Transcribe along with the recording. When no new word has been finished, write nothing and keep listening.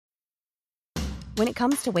When it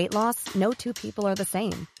comes to weight loss, no two people are the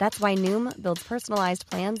same. That's why Noom builds personalized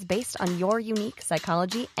plans based on your unique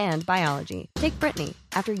psychology and biology. Take Brittany.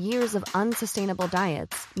 After years of unsustainable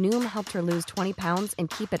diets, Noom helped her lose 20 pounds and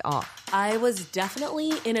keep it off. I was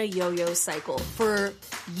definitely in a yo-yo cycle for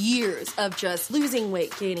years of just losing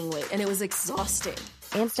weight, gaining weight, and it was exhausting.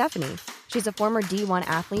 And Stephanie. She's a former D1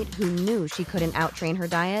 athlete who knew she couldn't outtrain her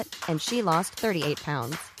diet, and she lost 38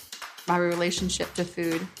 pounds. My relationship to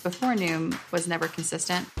food before Noom was never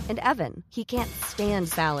consistent. And Evan, he can't stand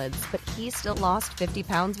salads, but he still lost 50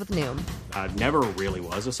 pounds with Noom. I never really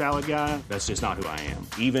was a salad guy. That's just not who I am.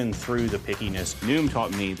 Even through the pickiness, Noom taught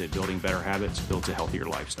me that building better habits builds a healthier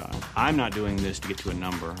lifestyle. I'm not doing this to get to a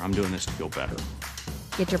number. I'm doing this to feel better.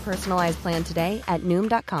 Get your personalized plan today at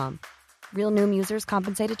Noom.com. Real Noom users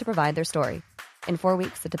compensated to provide their story. In 4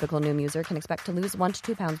 weeks, the typical Noom user can expect to lose 1 to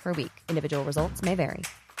 2 pounds per week. Individual results may vary.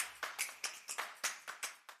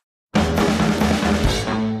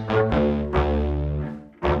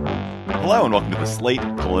 Hello and welcome to the Slate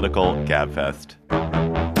Political Gabfest.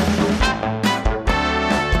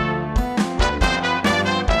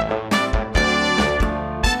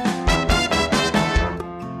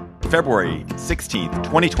 February 16th,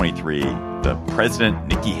 2023, the President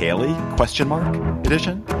Nikki Haley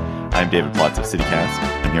edition. I'm David Plotz of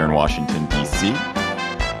CityCast. I'm here in Washington, D.C.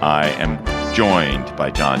 I am joined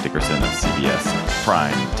by John Dickerson of CBS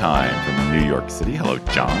Prime Time from New York City. Hello,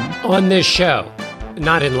 John. On this show.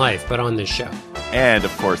 Not in life, but on this show. And,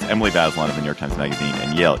 of course, Emily Bazelon of the New York Times Magazine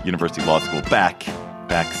and Yale University Law School back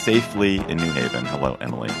safely in New Haven. Hello,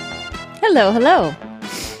 Emily. Hello, hello.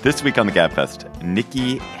 This week on the Gabfest,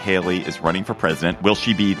 Nikki Haley is running for president. Will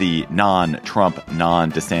she be the non-Trump,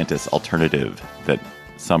 non-DeSantis alternative that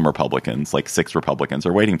some Republicans, like 6 Republicans,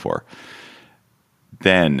 are waiting for?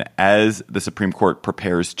 Then, as the Supreme Court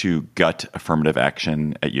prepares to gut affirmative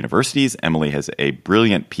action at universities, Emily has a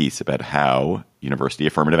brilliant piece about how university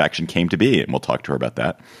affirmative action came to be, and we'll talk to her about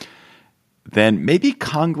that. Then maybe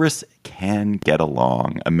Congress can get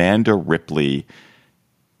along. Amanda Ripley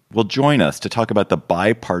will join us to talk about the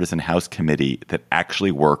bipartisan House committee that actually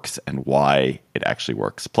works and why it actually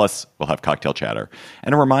works. Plus, we'll have cocktail chatter.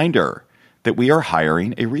 And a reminder that we are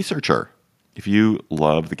hiring a researcher. If you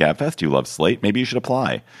love the Gabfest, you love Slate, maybe you should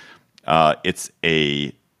apply. It's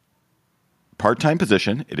a part-time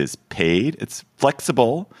position. It is paid. It's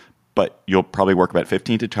flexible, but you'll probably work about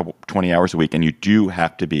 15 to 20 hours a week, and you do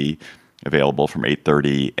have to be available from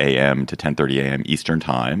 8:30 a.m. to 10:30 a.m. Eastern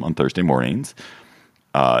Time on Thursday mornings.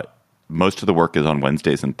 Most of the work is on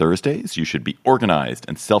Wednesdays and Thursdays. You should be organized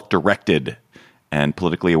and self-directed and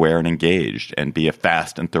politically aware and engaged and be a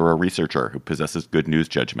fast and thorough researcher who possesses good news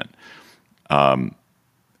judgment.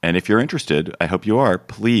 And if you're interested, I hope you are,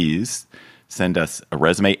 please send us a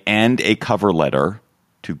resume and a cover letter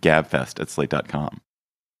to gabfest@slate.com.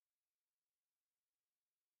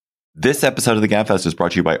 This episode of the Gabfest is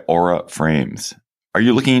brought to you by Aura Frames. Are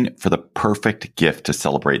you looking for the perfect gift to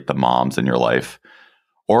celebrate the moms in your life?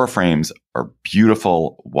 Aura Frames are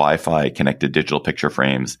beautiful Wi-Fi connected digital picture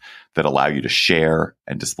frames that allow you to share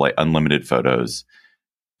and display unlimited photos.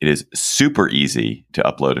 It is super easy to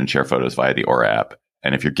upload and share photos via the Aura app.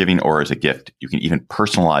 And if you're giving Aura as a gift, you can even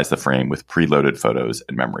personalize the frame with preloaded photos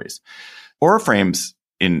and memories. Aura Frames,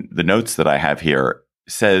 in the notes that I have here,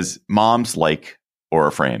 says moms like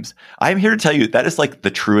Aura Frames. I'm here to tell you that is like the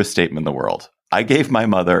truest statement in the world. I gave my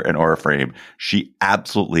mother an Aura frame. She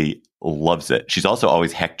absolutely loves it. She's also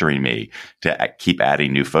always hectoring me to keep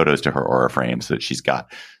adding new photos to her Aura frame so that she's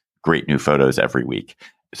got great new photos every week.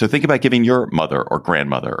 So think about giving your mother or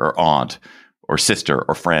grandmother or aunt or sister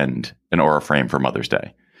or friend an Aura frame for Mother's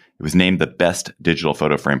Day. It was named the best digital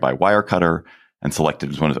photo frame by Wirecutter and selected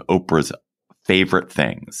as one of Oprah's favorite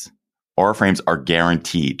things. Aura frames are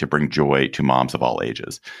guaranteed to bring joy to moms of all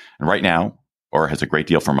ages. And right now, Aura has a great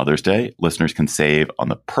deal for Mother's Day. Listeners can save on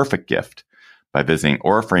the perfect gift by visiting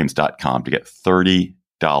auraframes.com to get $30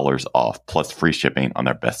 off plus free shipping on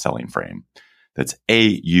their best-selling frame. That's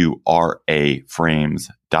AURA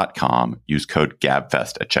frames.com. Use code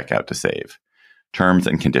GABFEST at checkout to save. Terms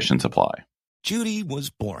and conditions apply. Judy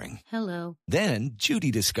was boring. Hello. Then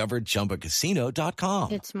Judy discovered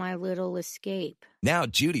ChumbaCasino.com. It's my little escape. Now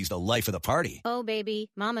Judy's the life of the party. Oh,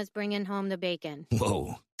 baby, mama's bringing home the bacon.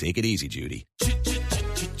 Whoa, take it easy, Judy.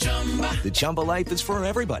 The Chumba life is for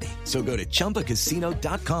everybody. So go to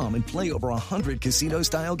ChumbaCasino.com and play over 100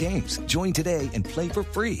 casino-style games. Join today and play for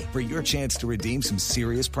free for your chance to redeem some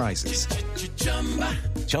serious prizes.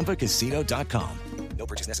 ChumbaCasino.com. No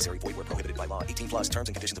purchase necessary. Void where prohibited by law. 18 plus terms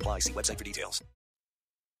and conditions apply. See website for details.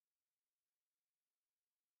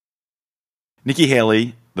 Nikki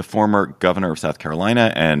Haley, the former governor of South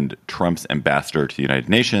Carolina and Trump's ambassador to the United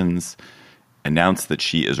Nations, announced that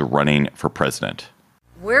she is running for president.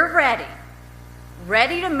 We're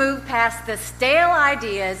ready to move past the stale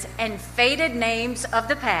ideas and faded names of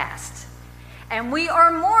the past. And we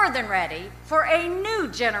are more than ready for a new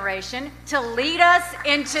generation to lead us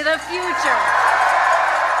into the future.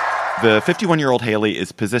 The 51-year-old Haley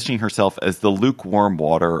is positioning herself as the lukewarm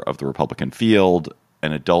water of the Republican field,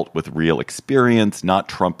 an adult with real experience, not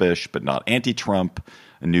Trumpish, but not anti-Trump,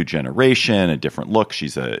 a new generation, a different look.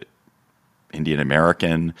 She's a Indian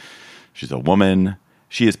American. She's a woman.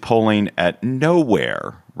 She is polling at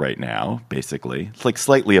nowhere right now, basically. It's like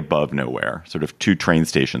slightly above nowhere, sort of 2 train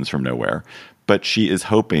stations from nowhere. But she is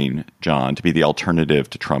hoping, John, to be the alternative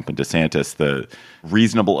to Trump and DeSantis, the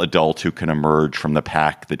reasonable adult who can emerge from the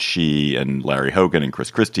pack that she and Larry Hogan and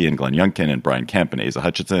Chris Christie and Glenn Youngkin and Brian Kemp and Asa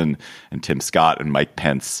Hutchinson and Tim Scott and Mike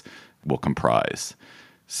Pence will comprise.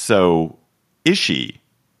 So is she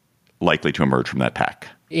likely to emerge from that pack?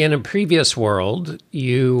 In a previous world,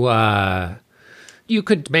 you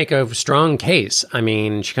could make a strong case. I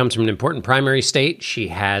mean, she comes from an important primary state. She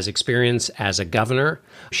has experience as a governor.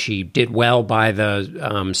 She did well by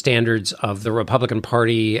the standards of the Republican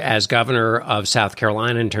Party as governor of South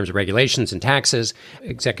Carolina in terms of regulations and taxes,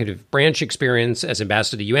 executive branch experience as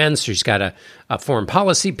ambassador to the UN. So she's got a foreign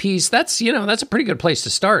policy piece. That's a pretty good place to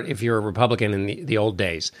start if you're a Republican in the old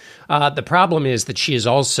days. The problem is that she is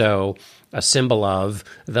also a symbol of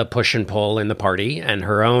the push and pull in the party and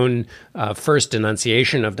her own first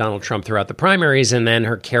denunciation of Donald Trump throughout the primaries, and then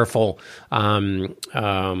her careful coddling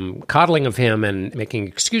of him and making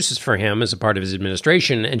excuses for him as a part of his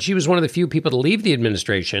administration. And she was one of the few people to leave the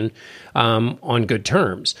administration on good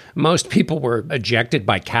terms. Most people were ejected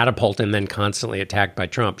by catapult and then constantly attacked by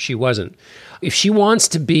Trump. She wasn't. If she wants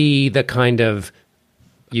to be the kind of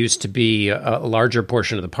used to be a larger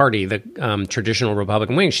portion of the party, the traditional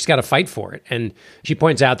Republican wing, she's got to fight for it. And she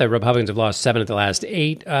points out that Republicans have lost 7 of the last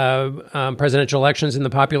 8 presidential elections in the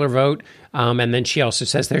popular vote. And then she also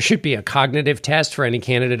says there should be a cognitive test for any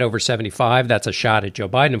candidate over 75. That's a shot at Joe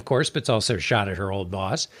Biden, of course, but it's also a shot at her old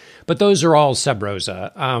boss. But those are all sub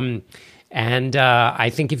rosa. And I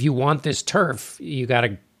think if you want this turf, you got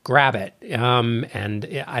to grab it.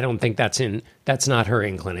 And I don't think that's not her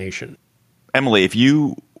inclination. Emily, if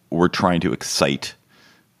you were trying to excite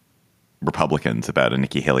Republicans about a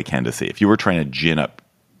Nikki Haley candidacy, if you were trying to gin up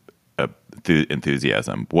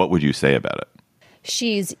enthusiasm, what would you say about it?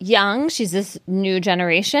 She's young. She's this new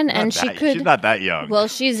generation, and she's not that young. Well,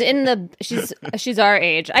 she's our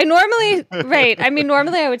age. Normally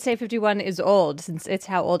I would say 51 is old, since it's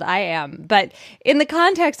how old I am. But in the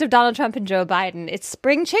context of Donald Trump and Joe Biden, it's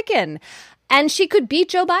spring chicken. And she could beat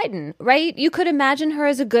Joe Biden, right? You could imagine her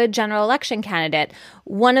as a good general election candidate.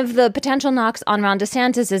 One of the potential knocks on Ron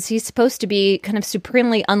DeSantis is he's supposed to be kind of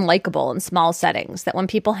supremely unlikable in small settings, that when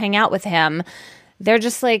people hang out with him, they're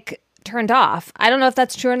just like turned off. I don't know if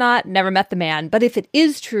that's true or not. Never met the man. But if it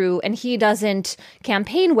is true and he doesn't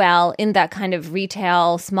campaign well in that kind of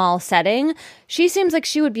retail small setting, she seems like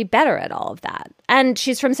she would be better at all of that. And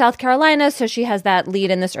she's from South Carolina, so she has that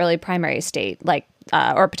lead in this early primary state,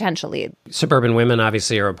 or potential lead. Suburban women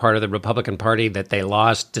obviously are a part of the Republican Party that they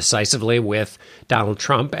lost decisively with Donald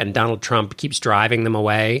Trump, and Donald Trump keeps driving them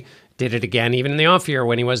away. Did it again, even in the off year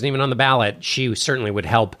when he wasn't even on the ballot. She certainly would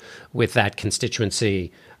help with that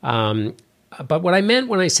constituency. But what I meant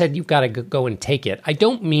when I said you've got to go and take it, I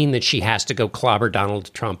don't mean that she has to go clobber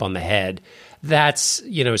Donald Trump on the head. That's,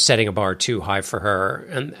 setting a bar too high for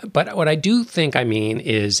her. But what I do think I mean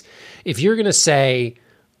is if you're going to say,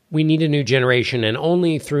 we need a new generation, and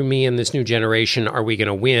only through me and this new generation are we going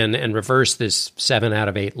to win and reverse this 7 out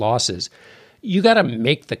of 8 losses. You got to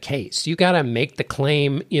make the case. You got to make the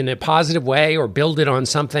claim in a positive way or build it on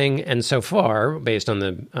something. And so far, based on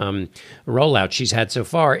the rollout she's had so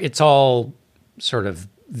far, it's all sort of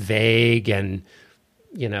vague and,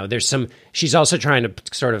 she's also trying to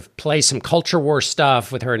sort of play some culture war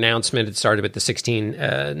stuff with her announcement. It started with the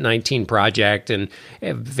 1619 project and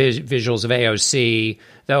visuals of AOC.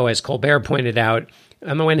 Though, as Colbert pointed out,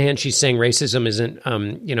 on the one hand, she's saying racism isn't,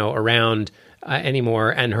 around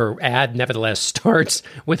anymore. And her ad, nevertheless, starts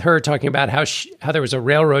with her talking about how there was a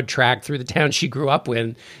railroad track through the town she grew up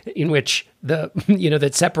in which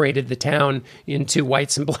that separated the town into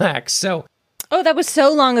whites and blacks. So, oh, that was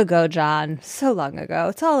so long ago, John. So long ago.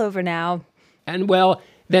 It's all over now. And well,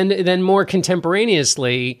 then more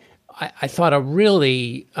contemporaneously, I thought a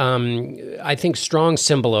really, I think, strong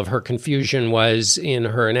symbol of her confusion was in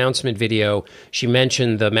her announcement video. She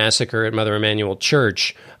mentioned the massacre at Mother Emanuel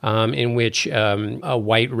Church, in which a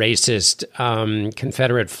white racist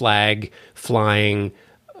Confederate flag flying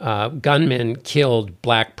gunman killed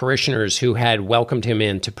black parishioners who had welcomed him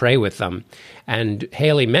in to pray with them. And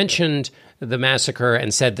Haley mentioned the massacre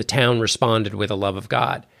and said the town responded with a love of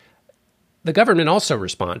God. The government also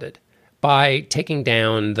responded by taking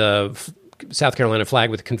down the South Carolina flag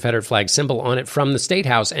with the Confederate flag symbol on it from the State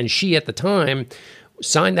House. And she, at the time,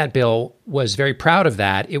 signed that bill, was very proud of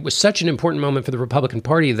that. It was such an important moment for the Republican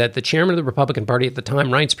Party that the chairman of the Republican Party at the time,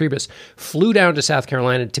 Reince Priebus, flew down to South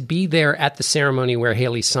Carolina to be there at the ceremony where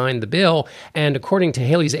Haley signed the bill. And according to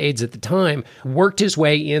Haley's aides at the time, worked his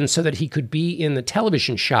way in so that he could be in the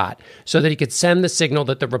television shot, so that he could send the signal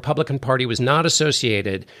that the Republican Party was not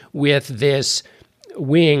associated with this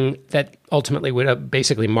wing that ultimately would have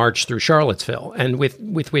basically marched through Charlottesville and with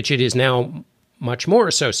which it is now much more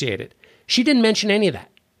associated. She didn't mention any of that.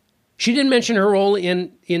 She didn't mention her role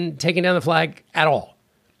in taking down the flag at all.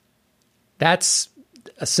 That's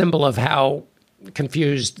a symbol of how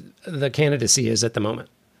confused the candidacy is at the moment.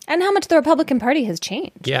 And how much the Republican Party has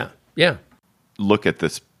changed. Yeah. Look at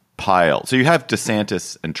this pile. So you have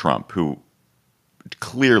DeSantis and Trump, who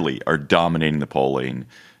clearly are dominating the polling,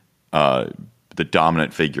 the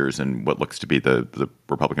dominant figures in what looks to be the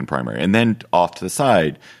Republican primary. And then off to the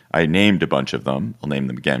side, I named a bunch of them. I'll name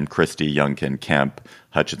them again: Christie, Youngkin, Kemp,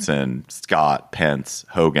 Hutchinson, Scott, Pence,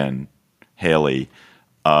 Hogan, Haley.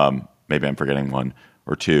 Maybe I'm forgetting one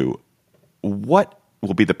or two. What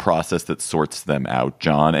will be the process that sorts them out,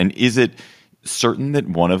 John? And is it certain that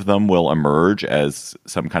one of them will emerge as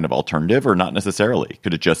some kind of alternative, or not necessarily?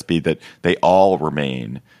 Could it just be that they all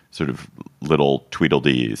remain sort of little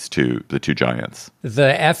Tweedledees to the two giants?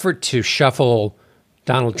 The effort to shuffle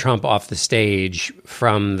Donald Trump off the stage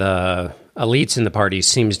from the elites in the party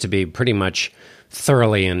seems to be pretty much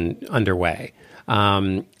thoroughly underway.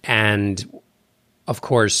 And of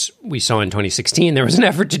course, we saw in 2016 there was an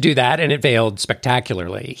effort to do that, and it failed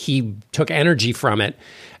spectacularly. He took energy from it,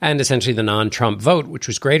 and essentially the non-Trump vote, which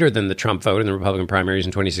was greater than the Trump vote in the Republican primaries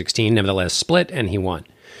in 2016, nevertheless split, and he won.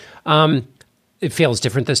 It feels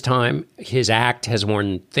different this time. His act has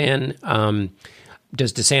worn thin.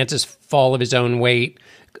 Does DeSantis fall of his own weight?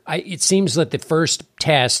 It seems that the first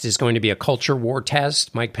test is going to be a culture war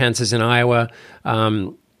test. Mike Pence is in Iowa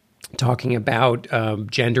talking about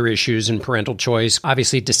gender issues and parental choice.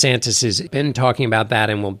 Obviously, DeSantis has been talking about that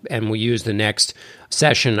and will use the next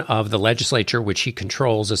session of the legislature, which he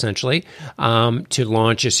controls essentially, to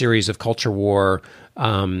launch a series of culture war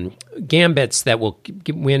gambits that will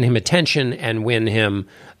win him attention and win him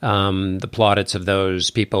the plaudits of those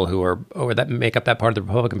people who are or that make up that part of the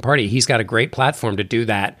Republican Party. He's got a great platform to do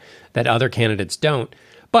that other candidates don't.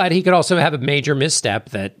 But he could also have a major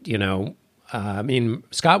misstep that,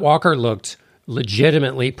 Scott Walker looked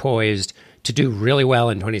legitimately poised to do really well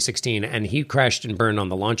in 2016, and he crashed and burned on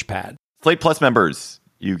the launch pad. Slate Plus members,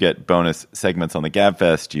 you get bonus segments on the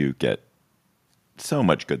GabFest. You get so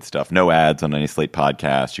much good stuff. No ads on any Slate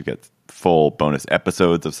podcast. You get full bonus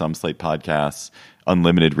episodes of some Slate podcasts,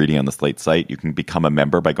 unlimited reading on the Slate site. You can become a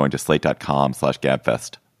member by going to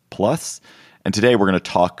slate.com/GabFest Plus. And today we're going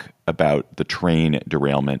to talk about the train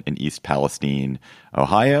derailment in East Palestine,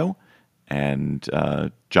 Ohio. And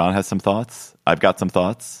John has some thoughts. I've got some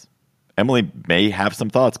thoughts. Emily may have some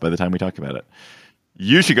thoughts by the time we talk about it.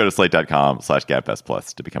 You should go to slate.com/GabFest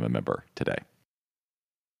Plus to become a member today.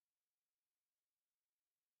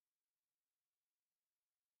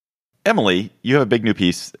 Emily, you have a big new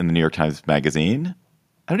piece in the New York Times Magazine.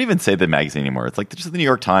 I don't even say the magazine anymore. It's like just the New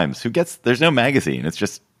York Times. There's no magazine. It's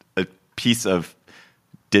just a piece of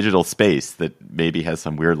digital space that maybe has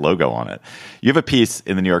some weird logo on it. You have a piece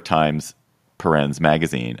in the New York Times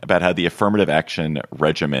Magazine about how the affirmative action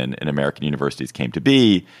regimen in American universities came to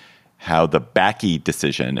be, how the Bakke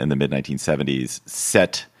decision in the mid-1970s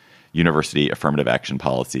set university affirmative action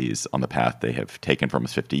policies on the path they have taken for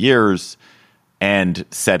almost 50 years, and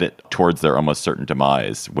set it towards their almost certain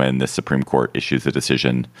demise when the Supreme Court issues a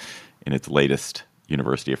decision in its latest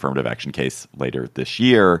university affirmative action case later this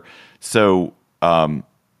year. So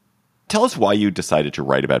tell us why you decided to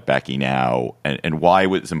write about Bakke now, and why it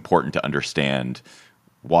was important to understand.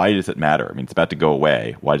 Why does it matter? I mean, it's about to go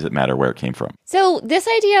away. Why does it matter where it came from? So this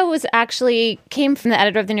idea came from the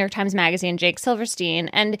editor of the New York Times Magazine, Jake Silverstein,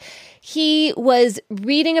 and he was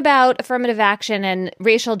reading about affirmative action and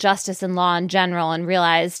racial justice and law in general and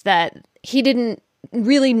realized that he didn't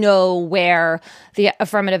really know where the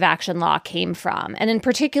affirmative action law came from, and in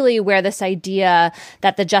particularly where this idea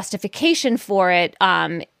that the justification for it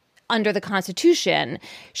under the Constitution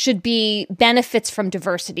should be benefits from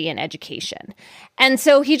diversity in education. And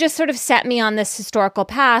so he just sort of set me on this historical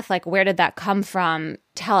path, like, where did that come from?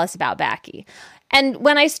 Tell us about Bakke. And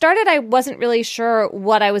when I started, I wasn't really sure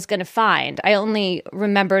what I was going to find. I only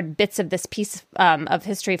remembered bits of this piece of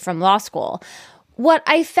history from law school. What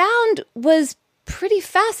I found was pretty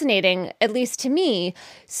fascinating, at least to me.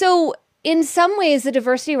 So in some ways, the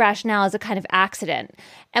diversity rationale is a kind of accident.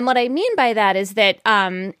 And what I mean by that is that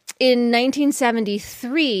in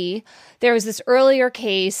 1973, there was this earlier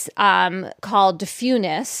case called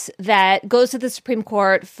DeFunis that goes to the Supreme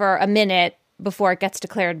Court for a minute before it gets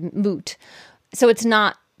declared moot. So it's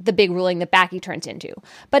not the big ruling that Bakke turns into.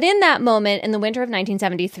 But in that moment, in the winter of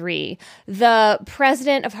 1973, the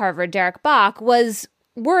president of Harvard, Derek Bok, was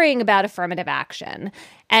worrying about affirmative action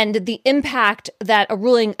and the impact that a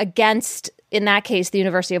ruling against, in that case, the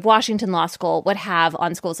University of Washington Law School would have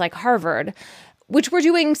on schools like Harvard, which were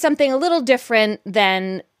doing something a little different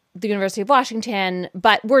than the University of Washington,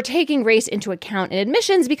 but were taking race into account in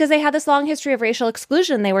admissions because they had this long history of racial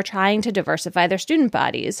exclusion. They were trying to diversify their student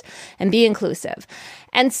bodies and be inclusive.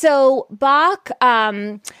 And so Bok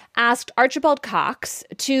asked Archibald Cox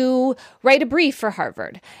to write a brief for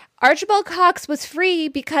Harvard. Archibald Cox was free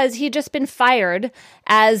because he'd just been fired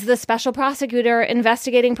as the special prosecutor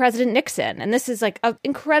investigating President Nixon. And this is like an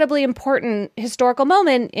incredibly important historical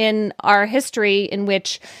moment in our history in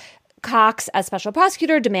which Cox, as special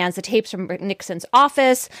prosecutor, demands the tapes from Nixon's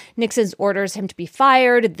office. Nixon orders him to be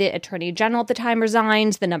fired. The attorney general at the time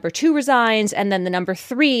resigns. The number 2 resigns. And then the number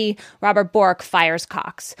 3, Robert Bork, fires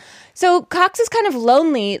Cox. So Cox is kind of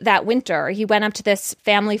lonely that winter. He went up to this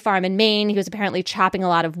family farm in Maine. He was apparently chopping a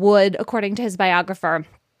lot of wood, according to his biographer.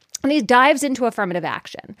 And he dives into affirmative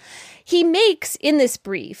action. He makes, in this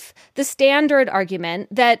brief, the standard argument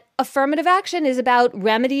that affirmative action is about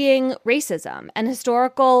remedying racism and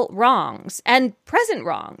historical wrongs and present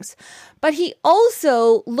wrongs. But he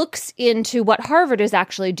also looks into what Harvard is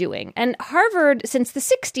actually doing. And Harvard, since the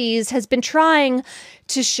 60s, has been trying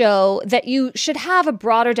to show that you should have a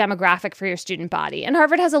broader demographic for your student body. And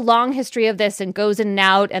Harvard has a long history of this and goes in and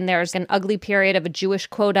out, and there's an ugly period of a Jewish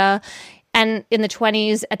quota. And in the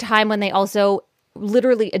 20s, a time when they also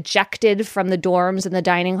literally ejected from the dorms and the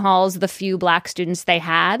dining halls the few Black students they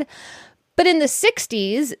had. But in the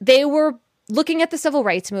 60s, they were looking at the civil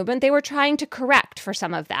rights movement. They were trying to correct for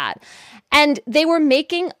some of that. And they were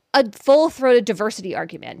making a full-throated diversity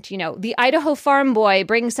argument. You know, the Idaho farm boy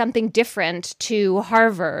brings something different to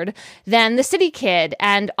Harvard than the city kid,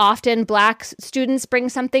 and often Black students bring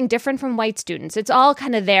something different from white students. It's all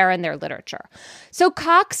kind of there in their literature. So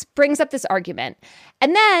Cox brings up this argument,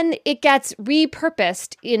 and then it gets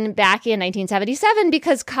repurposed back in 1977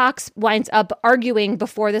 because Cox winds up arguing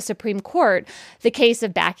before the Supreme Court the case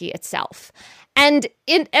of Bakke itself. And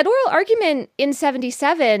at oral argument in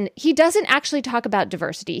 77, he doesn't actually talk about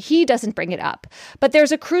diversity. He doesn't bring it up. But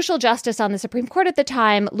there's a crucial justice on the Supreme Court at the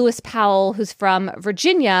time, Lewis Powell, who's from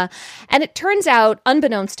Virginia. And it turns out,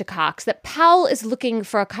 unbeknownst to Cox, that Powell is looking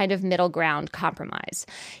for a kind of middle ground compromise.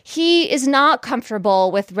 He is not comfortable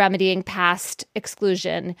with remedying past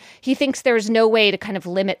exclusion. He thinks there's no way to kind of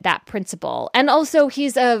limit that principle. And also,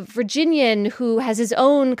 he's a Virginian who has his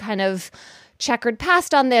own kind of checkered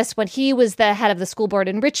past on this. When he was the head of the school board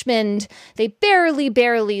in Richmond, they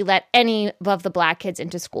barely let any of the Black kids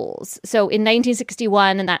into schools. So in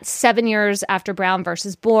 1961, and that's 7 years after Brown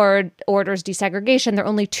versus Board orders desegregation, there are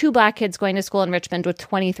only 2 Black kids going to school in Richmond with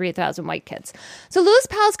 23,000 white kids. So Lewis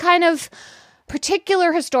Powell's kind of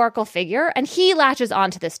particular historical figure, and he latches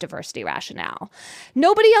onto this diversity rationale.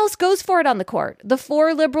 Nobody else goes for it on the court. The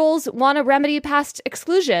 4 liberals want to remedy past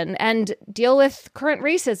exclusion and deal with current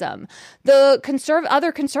racism. The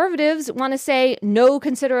other conservatives want to say no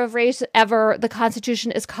consider of race ever. The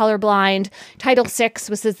Constitution is colorblind. Title VI,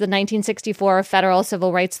 which is the 1964 federal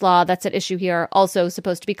civil rights law that's at issue here, also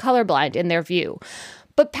supposed to be colorblind in their view.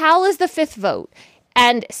 But Powell is the 5th vote.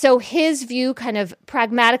 And so his view, kind of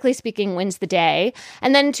pragmatically speaking, wins the day.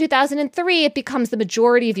 And then in 2003, it becomes the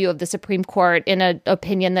majority view of the Supreme Court in an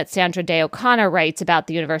opinion that Sandra Day O'Connor writes about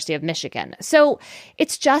the University of Michigan. So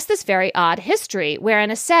it's just this very odd history where,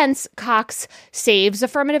 in a sense, Cox saves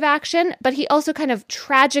affirmative action, but he also kind of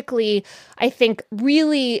tragically, I think,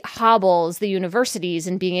 really hobbles the universities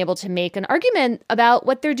in being able to make an argument about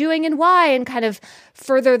what they're doing and why, and kind of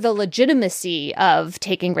further the legitimacy of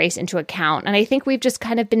taking race into account. And I think we've just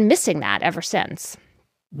kind of been missing that ever since.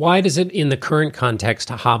 Why does it, in the current context,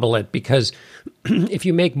 hobble it? Because if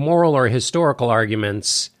you make moral or historical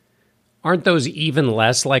arguments, aren't those even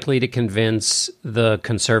less likely to convince the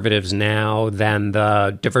conservatives now than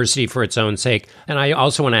the diversity for its own sake? And I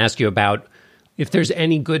also want to ask you about if there's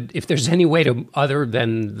any way to, other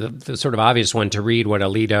than the sort of obvious one, to read what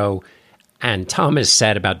Alito and Thomas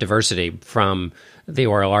said about diversity from the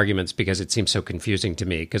oral arguments, because it seems so confusing to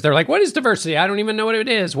me. Because they're like, what is diversity? I don't even know what it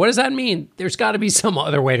is. What does that mean? There's got to be some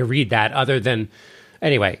other way to read that other than...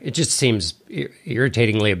 Anyway, it just seems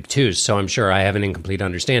irritatingly obtuse, so I'm sure I have an incomplete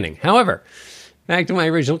understanding. However, back to my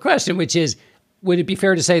original question, which is, would it be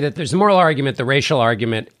fair to say that there's the moral argument, the racial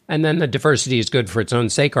argument, and then the diversity is good for its own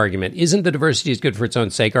sake argument? Isn't the diversity is good for its own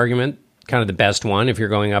sake argument kind of the best one if you're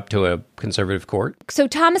going up to a conservative court? So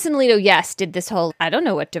Thomas and Alito, yes, did this whole, I don't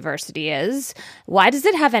know what diversity is. Why does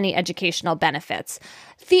it have any educational benefits?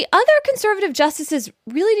 The other conservative justices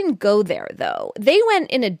really didn't go there, though. They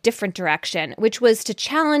went in a different direction, which was to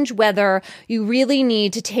challenge whether you really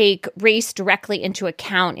need to take race directly into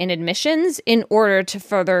account in admissions in order to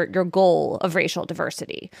further your goal of racial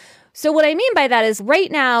diversity. So what I mean by that is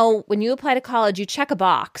right now, when you apply to college, you check a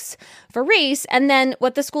box for race, and then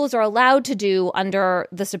what the schools are allowed to do under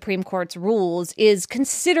the Supreme Court's rules is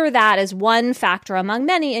consider that as one factor among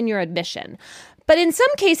many in your admission. But in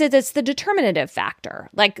some cases, it's the determinative factor.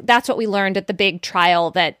 Like, that's what we learned at the big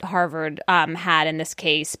trial that Harvard had in this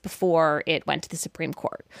case before it went to the Supreme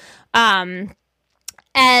Court. And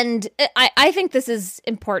I think this is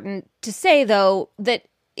important to say, though, that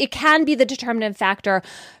it can be the determinative factor.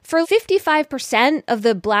 For 55% of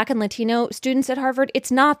the Black and Latino students at Harvard, it's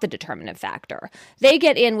not the determinative factor. They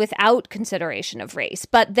get in without consideration of race.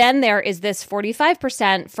 But then there is this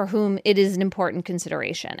 45% for whom it is an important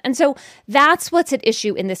consideration. And so that's what's at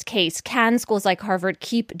issue in this case. Can schools like Harvard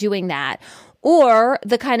keep doing that? Or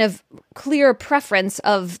the kind of clear preference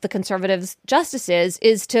of the conservative justices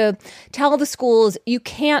is to tell the schools you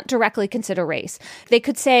can't directly consider race. They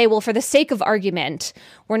could say, well, for the sake of argument,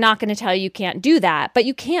 we're not going to tell you can't do that, but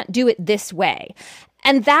you can't do it this way.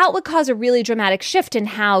 And that would cause a really dramatic shift in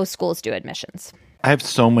how schools do admissions. I have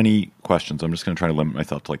so many questions. I'm just going to try to limit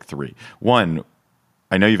myself to like 3. One,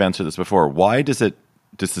 I know you've answered this before. Why does the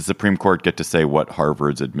Supreme Court get to say what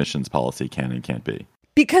Harvard's admissions policy can and can't be?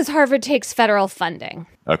 Because Harvard takes federal funding.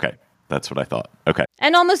 Okay. That's what I thought. Okay.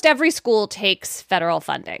 And almost every school takes federal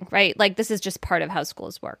funding, right? Like, this is just part of how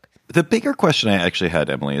schools work. The bigger question I actually had,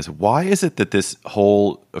 Emily, is why is it that this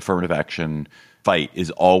whole affirmative action fight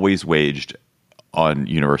is always waged on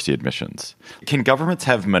university admissions? Can governments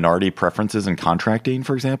have minority preferences in contracting,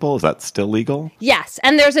 for example? Is that still legal? Yes.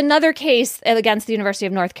 And there's another case against the University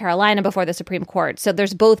of North Carolina before the Supreme Court. So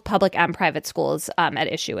there's both public and private schools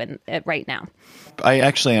at issue right now. I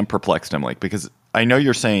actually am perplexed, Emily, because I know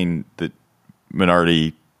you're saying that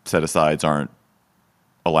minority set-asides aren't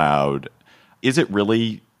allowed. Is it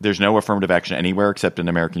really, there's no affirmative action anywhere except in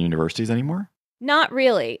American universities anymore? Not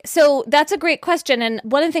really. So that's a great question. And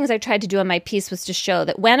one of the things I tried to do in my piece was to show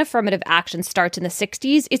that when affirmative action starts in the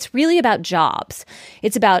 60s, it's really about jobs.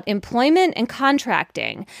 It's about employment and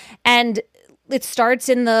contracting. And it starts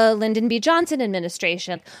in the Lyndon B. Johnson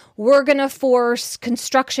administration. We're going to force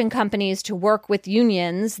construction companies to work with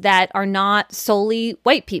unions that are not solely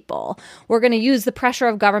white people. We're going to use the pressure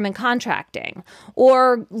of government contracting.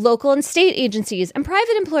 Or local and state agencies and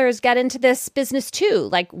private employers get into this business too.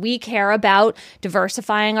 Like, we care about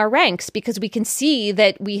diversifying our ranks because we can see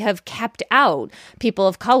that we have kept out people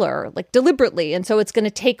of color, like, deliberately. And so it's going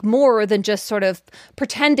to take more than just sort of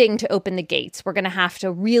pretending to open the gates. We're going to have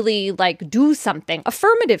to really, like, do something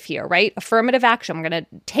affirmative here, right? Affirmative action. We're going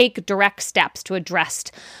to take direct steps to address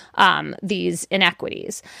these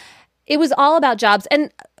inequities. It was all about jobs.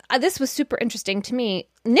 And this was super interesting to me.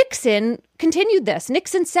 Nixon continued this.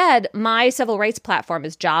 Nixon said, my civil rights platform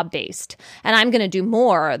is job-based, and I'm going to do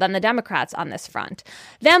more than the Democrats on this front.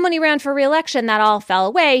 Then when he ran for re-election, that all fell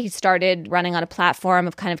away. He started running on a platform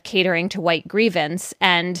of kind of catering to white grievance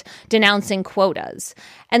and denouncing quotas.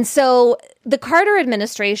 And so the Carter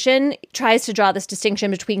administration tries to draw this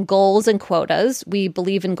distinction between goals and quotas. We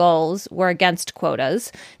believe in goals. We're against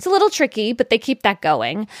quotas. It's a little tricky, but they keep that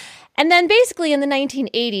going. And then basically in the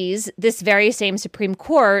 1980s, this very same Supreme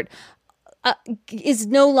Court is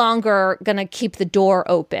no longer going to keep the door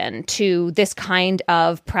open to this kind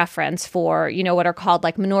of preference for, you know, what are called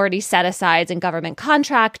like minority set-asides in government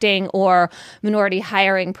contracting or minority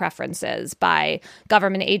hiring preferences by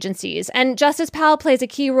government agencies. And Justice Powell plays a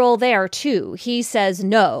key role there, too. He says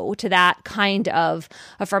no to that kind of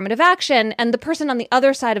affirmative action. And the person on the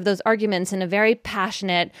other side of those arguments in a very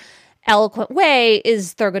passionate, eloquent way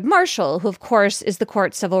is Thurgood Marshall, who, of course, is the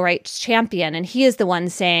court's civil rights champion. And he is the one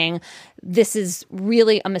saying this is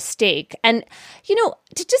really a mistake. And, you know,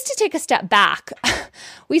 just to take a step back,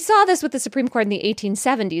 we saw this with the Supreme Court in the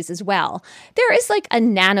 1870s as well. There is like a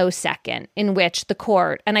nanosecond in which the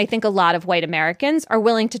court, and I think a lot of white Americans, are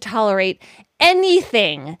willing to tolerate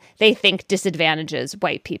anything they think disadvantages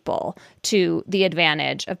white people to the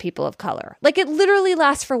advantage of people of color. Like, it literally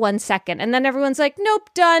lasts for 1 second, and then everyone's like, nope,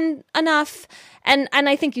 done, enough. And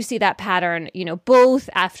I think you see that pattern, both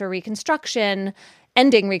after Reconstruction,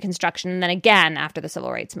 ending Reconstruction, and then again after the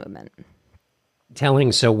Civil Rights Movement.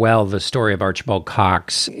 Telling so well the story of Archibald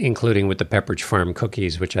Cox, including with the Pepperidge Farm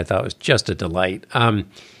cookies, which I thought was just a delight.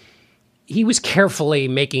 He was carefully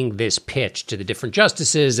making this pitch to the different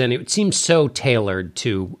justices, and it seems so tailored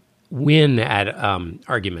to win at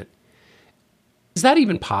argument. Is that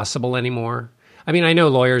even possible anymore? I mean, I know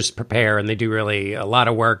lawyers prepare and they do really a lot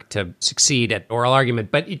of work to succeed at oral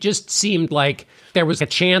argument, but it just seemed like there was a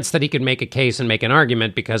chance that he could make a case and make an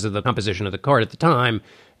argument because of the composition of the court at the time.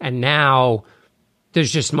 And now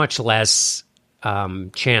there's just much less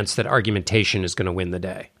chance that argumentation is going to win the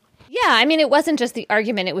day. Yeah, I mean, it wasn't just the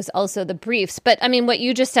argument, it was also the briefs. But I mean, what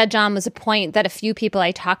you just said, John, was a point that a few people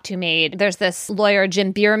I talked to made. There's this lawyer,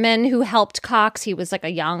 Jim Bierman, who helped Cox. He was like a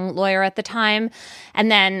young lawyer at the time. And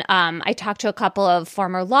then I talked to a couple of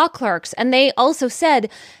former law clerks, and they also said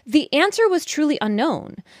the answer was truly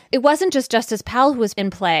unknown. It wasn't just Justice Powell who was in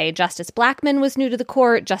play. Justice Blackmun was new to the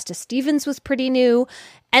court. Justice Stevens was pretty new.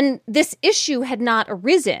 And this issue had not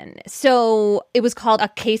arisen. So it was called a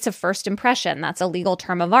case of first impression. That's a legal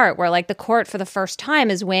term of art where like the court for the first time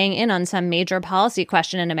is weighing in on some major policy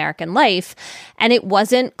question in American life. And it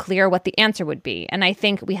wasn't clear what the answer would be. And I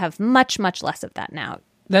think we have much, much less of that now.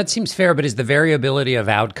 That seems fair, but is the variability of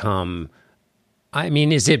outcome, I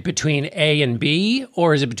mean, is it between A and B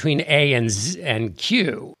or is it between A and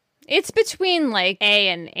Q? It's between like A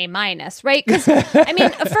and A minus, right? Because, I mean,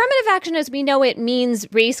 affirmative action, as we know it, means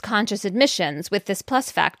race-conscious admissions with this plus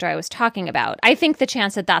factor I was talking about. I think the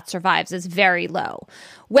chance that that survives is very low.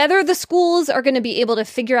 Whether the schools are going to be able to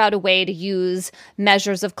figure out a way to use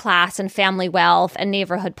measures of class and family wealth and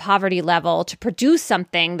neighborhood poverty level to produce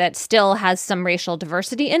something that still has some racial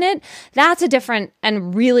diversity in it, that's a different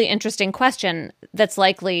and really interesting question that's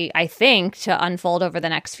likely, I think, to unfold over the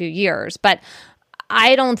next few years. But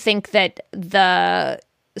I don't think that the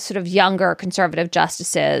sort of younger conservative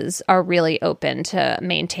justices are really open to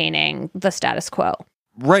maintaining the status quo.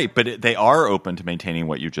 Right, but they are open to maintaining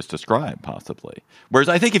what you just described, possibly. Whereas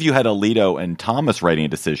I think if you had Alito and Thomas writing a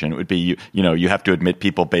decision, it would be, you have to admit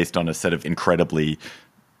people based on a set of incredibly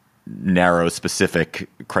narrow, specific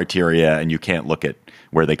criteria, and you can't look at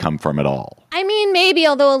where they come from at all. I mean, maybe,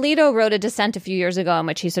 although Alito wrote a dissent a few years ago in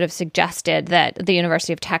which he sort of suggested that the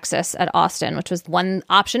University of Texas at Austin, which was one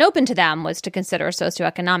option open to them, was to consider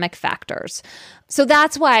socioeconomic factors. So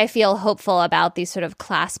that's why I feel hopeful about these sort of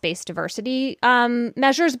class-based diversity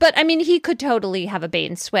measures. But I mean, he could totally have a bait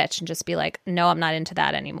and switch and just be like, no, I'm not into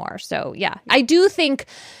that anymore. So yeah, I do think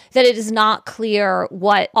that it is not clear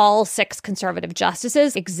what all 6 conservative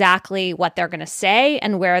justices, exactly what they're going to say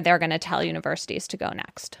and where they're going to tell universities to go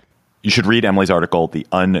next. You should read Emily's article, The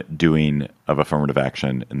Undoing of Affirmative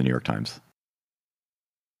Action, in the New York Times.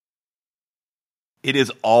 It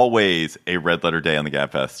is always a red letter day on the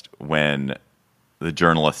Gabfest when the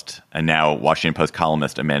journalist and now Washington Post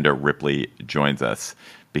columnist Amanda Ripley joins us,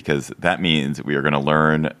 because that means we are going to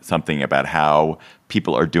learn something about how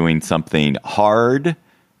people are doing something hard,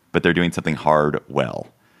 but they're doing something hard well.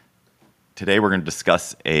 Today we're going to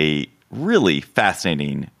discuss a really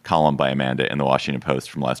fascinating column by Amanda in the Washington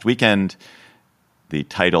Post from last weekend. The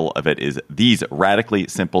title of it is "These Radically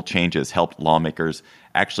Simple Changes Helped Lawmakers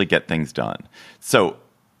Actually Get Things Done." So,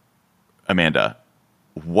 Amanda,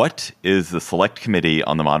 what is the Select Committee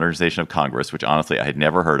on the Modernization of Congress, which honestly I had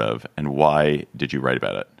never heard of, and why did you write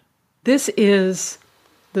about it? This is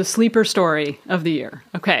the sleeper story of the year.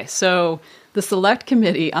 Okay, so the Select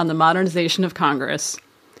Committee on the Modernization of Congress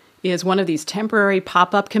is one of these temporary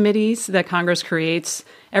pop-up committees that Congress creates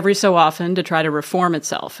every so often to try to reform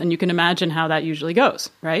itself. And you can imagine how that usually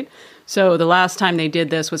goes, right? So the last time they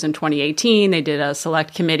did this was in 2018. They did a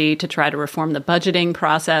select committee to try to reform the budgeting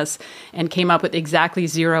process and came up with exactly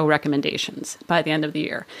 0 recommendations by the end of the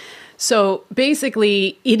year. So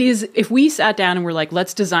basically, it is, if we sat down and were like,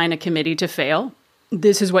 let's design a committee to fail,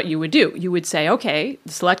 this is what you would do. You would say, okay,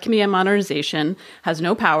 the Select Committee on Modernization has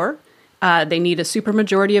no power. They need a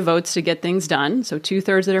supermajority of votes to get things done, so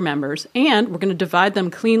 2/3 of their members, and we're going to divide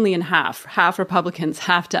them cleanly in half Republicans,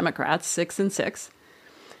 half Democrats, 6 and 6,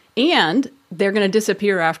 and they're going to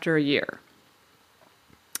disappear after a year.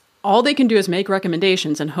 All they can do is make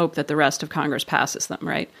recommendations and hope that the rest of Congress passes them,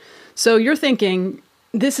 right? So you're thinking,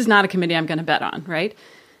 this is not a committee I'm going to bet on, right?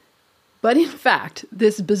 But in fact,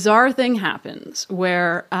 this bizarre thing happens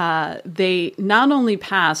where they not only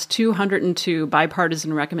pass 202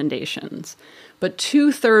 bipartisan recommendations, but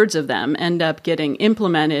 2/3 of them end up getting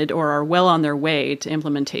implemented or are well on their way to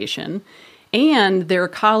implementation. And their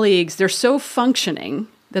colleagues, they're so functioning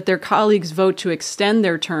that their colleagues vote to extend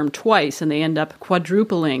their term twice, and they end up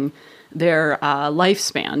quadrupling their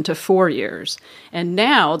lifespan to 4 years. And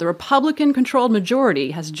now the Republican-controlled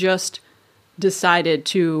majority has just decided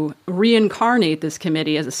to reincarnate this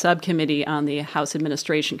committee as a subcommittee on the House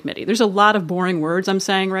Administration Committee. There's a lot of boring words I'm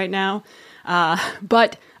saying right now,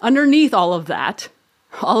 but underneath all of that,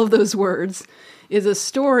 all of those words, is a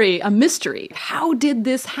story, a mystery. How did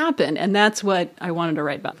this happen? And that's what I wanted to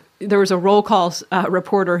write about. There was a roll call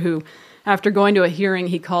reporter who, after going to a hearing,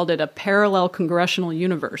 he called it a parallel congressional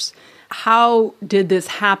universe. How did this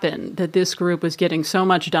happen that this group was getting so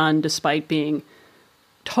much done despite being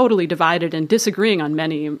totally divided and disagreeing on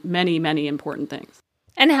many, many, many important things?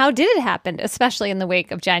 And how did it happen, especially in the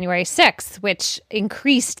wake of January 6th, which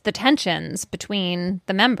increased the tensions between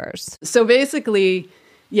the members? So basically,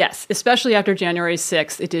 yes, especially after January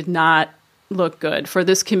 6th, it did not look good for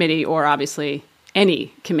this committee or obviously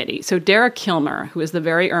any committee. So Derek Kilmer, who is the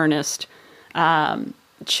very earnest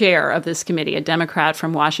chair of this committee, a Democrat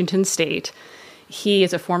from Washington State, he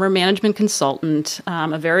is a former management consultant,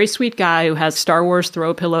 a very sweet guy who has Star Wars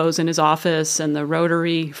throw pillows in his office and the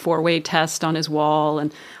rotary four-way test on his wall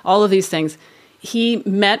and all of these things. He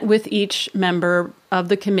met with each member of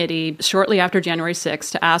the committee shortly after January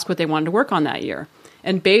 6th to ask what they wanted to work on that year.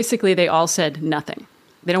 And basically, they all said nothing.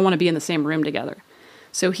 They don't want to be in the same room together.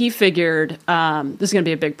 So he figured this is going to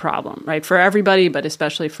be a big problem, right, for everybody, but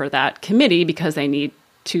especially for that committee because they need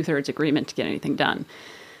 2/3 agreement to get anything done.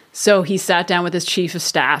 So he sat down with his chief of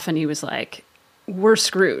staff and he was like, we're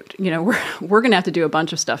screwed. You know, we're going to have to do a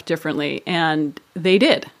bunch of stuff differently. And they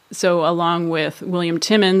did. So along with William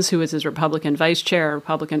Timmons, who is his Republican vice chair,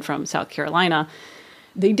 Republican from South Carolina,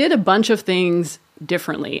 they did a bunch of things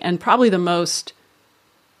differently. And probably the most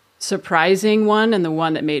surprising one, and the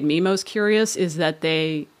one that made me most curious, is that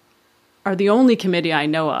they are the only committee I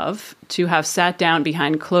know of to have sat down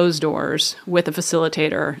behind closed doors with a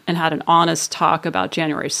facilitator and had an honest talk about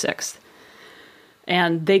January 6th.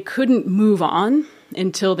 And they couldn't move on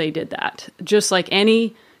until they did that. Just like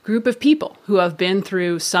any group of people who have been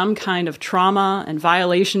through some kind of trauma and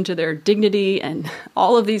violation to their dignity and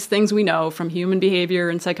all of these things we know from human behavior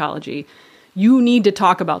and psychology, you need to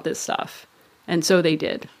talk about this stuff. And so they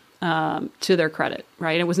did, to their credit,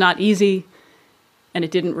 right? It was not easy. And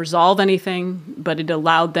it didn't resolve anything, but it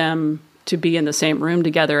allowed them to be in the same room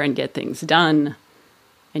together and get things done.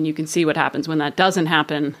 And you can see what happens when that doesn't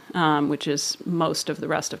happen, which is most of the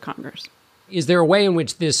rest of Congress. Is there a way in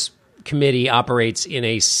which this committee operates in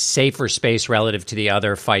a safer space relative to the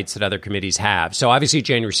other fights that other committees have? So obviously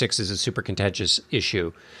January 6th is a super contentious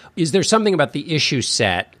issue. Is there something about the issue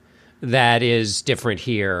set that is different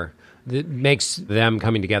here that makes them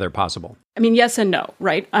coming together possible? I mean, yes and no,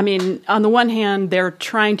 right? I mean, on the one hand, they're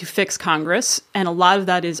trying to fix Congress, and a lot of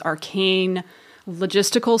that is arcane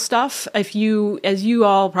logistical stuff. As you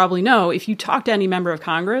all probably know, if you talk to any member of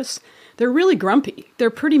Congress, they're really grumpy. They're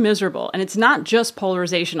pretty miserable. And it's not just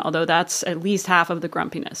polarization, although that's at least half of the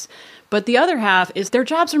grumpiness. But the other half is their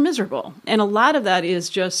jobs are miserable. And a lot of that is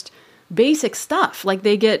just basic stuff. Like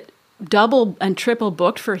they get double and triple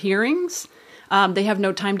booked for hearings. They have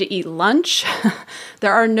no time to eat lunch.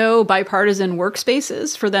 There are no bipartisan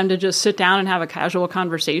workspaces for them to just sit down and have a casual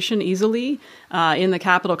conversation easily in the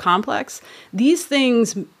Capitol complex. These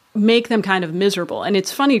things make them kind of miserable. And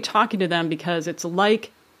it's funny talking to them because it's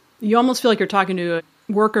like you almost feel like you're talking to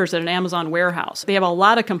workers at an Amazon warehouse. They have a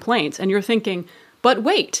lot of complaints and you're thinking, but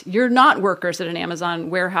wait, you're not workers at an Amazon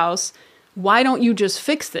warehouse. Why don't you just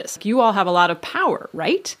fix this? You all have a lot of power,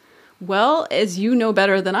 right? Well, as you know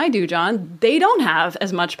better than I do, John, they don't have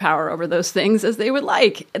as much power over those things as they would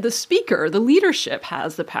like. The speaker, the leadership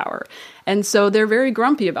has the power. And so they're very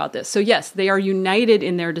grumpy about this. So yes, they are united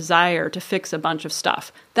in their desire to fix a bunch of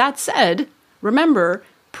stuff. That said, remember,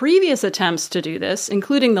 previous attempts to do this,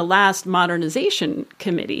 including the last modernization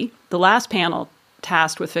committee, the last panel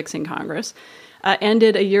tasked with fixing Congress,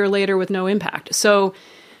 ended a year later with no impact. So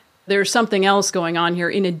there's something else going on here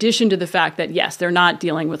in addition to the fact that, yes, they're not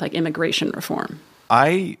dealing with like immigration reform.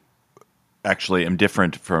 I actually am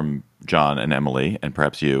different from John and Emily and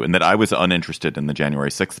perhaps you in that I was uninterested in the January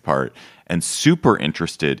 6th part and super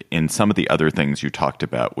interested in some of the other things you talked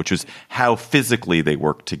about, which is how physically they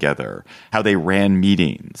worked together, how they ran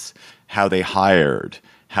meetings, how they hired,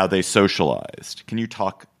 how they socialized. Can you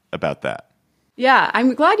talk about that? Yeah,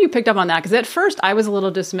 I'm glad you picked up on that because at first I was a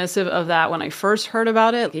little dismissive of that when I first heard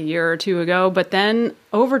about it a year or two ago. But then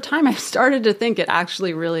over time, I started to think it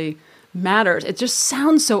actually really matters. It just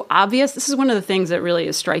sounds so obvious. This is one of the things that really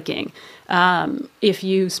is striking. if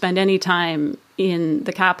you spend any time in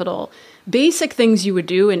the Capitol, basic things you would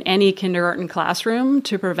do in any kindergarten classroom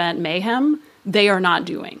to prevent mayhem, they are not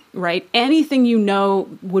doing, right? Anything you know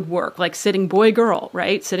would work, like sitting boy-girl,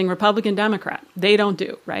 right? Sitting Republican-Democrat, they don't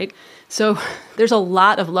do, right? So there's a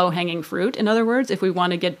lot of low-hanging fruit, in other words, if we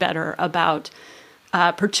want to get better about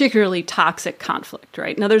particularly toxic conflict,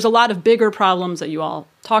 right? Now, there's a lot of bigger problems that you all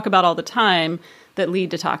talk about all the time that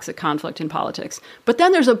lead to toxic conflict in politics. But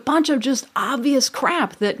then there's a bunch of just obvious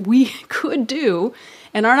crap that we could do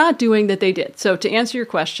and are not doing that they did. So to answer your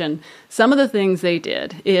question, some of the things they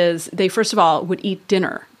did is they, first of all, would eat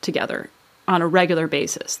dinner together on a regular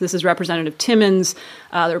basis. This is Representative Timmons,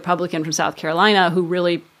 the Republican from South Carolina, who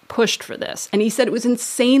really pushed for this. And he said it was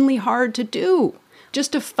insanely hard to do,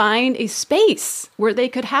 just to find a space where they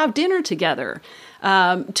could have dinner together.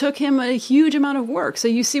 Took him a huge amount of work. So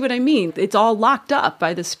you see what I mean? It's all locked up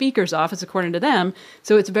by the Speaker's office, according to them.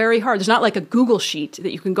 So it's very hard. There's not like a Google sheet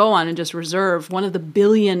that you can go on and just reserve one of the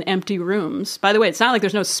billion empty rooms. By the way, it's not like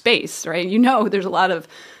there's no space, right? You know, there's a lot of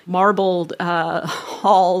marbled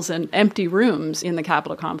halls and empty rooms in the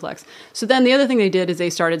Capitol complex. So then the other thing they did is they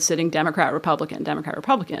started sitting Democrat, Republican.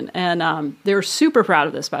 And they're super proud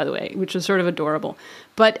of this, by the way, which is sort of adorable.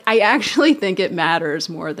 But I actually think it matters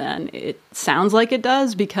more than it sounds like it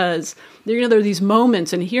does, because there are these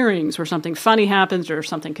moments in hearings where something funny happens or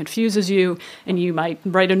something confuses you, and you might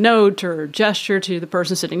write a note or gesture to the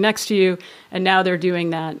person sitting next to you. And now they're doing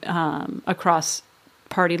that across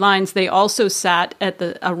party lines. They also sat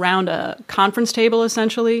around a conference table,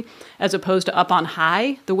 essentially, as opposed to up on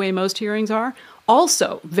high, the way most hearings are.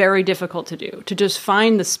 Also very difficult to do, to just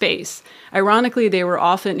find the space. Ironically, they were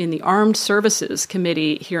often in the Armed Services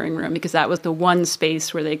Committee hearing room, because that was the one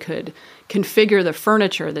space where they could configure the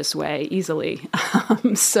furniture this way easily.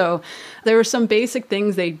 So there were some basic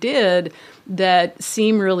things they did that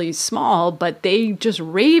seem really small, but they just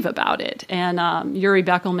rave about it. And Yuri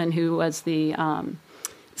Beckelman, who was the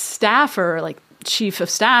staffer, like chief of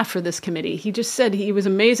staff for this committee, he just said he was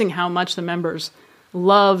amazing how much the members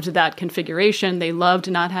loved that configuration. They loved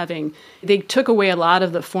not having, they took away a lot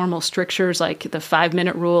of the formal strictures, like the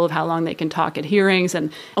 5-minute rule of how long they can talk at hearings and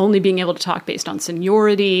only being able to talk based on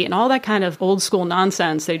seniority and all that kind of old school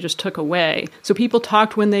nonsense they just took away. So people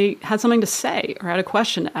talked when they had something to say or had a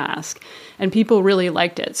question to ask. And people really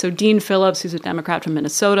liked it. So Dean Phillips, who's a Democrat from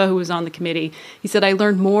Minnesota who was on the committee, he said, I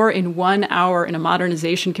learned more in 1 hour in a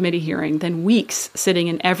modernization committee hearing than weeks sitting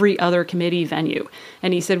in every other committee venue.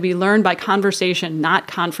 And he said, we learned by conversation, not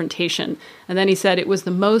confrontation. And then he said, it was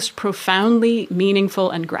the most profoundly meaningful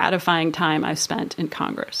and gratifying time I've spent in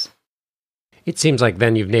Congress. It seems like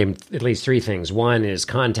then you've named at least 3 things. One is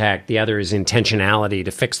contact. The other is intentionality to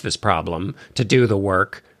fix this problem, to do the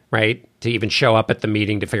work, right? To even show up at the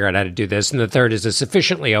meeting to figure out how to do this. And the third is a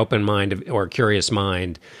sufficiently open mind or curious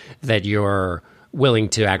mind that you're willing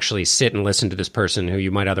to actually sit and listen to this person who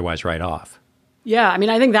you might otherwise write off. Yeah, I mean,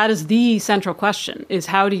 I think that is the central question, is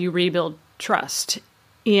how do you rebuild trust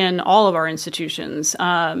in all of our institutions?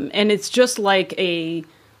 And it's just like a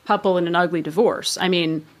couple in an ugly divorce. I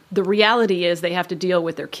mean, the reality is they have to deal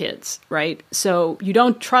with their kids, right? So you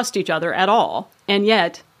don't trust each other at all, and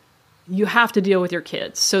yet you have to deal with your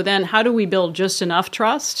kids. So then how do we build just enough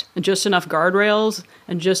trust and just enough guardrails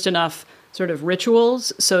and just enough sort of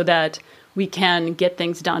rituals so that we can get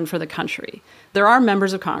things done for the country? There are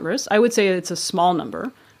members of Congress, I would say it's a small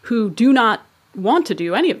number, who do not want to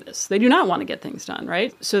do any of this. They do not want to get things done,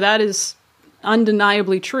 right? So that is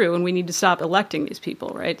undeniably true, and we need to stop electing these people,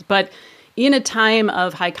 right? But in a time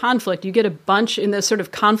of high conflict, you get a bunch, in this sort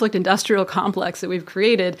of conflict industrial complex that we've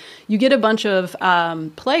created, you get a bunch of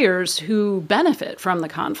players who benefit from the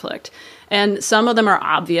conflict. And some of them are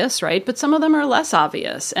obvious, right? But some of them are less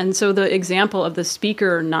obvious. And so the example of the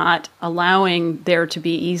speaker not allowing there to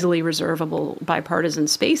be easily reservable bipartisan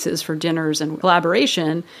spaces for dinners and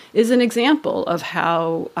collaboration is an example of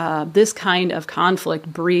how this kind of conflict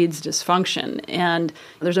breeds dysfunction. And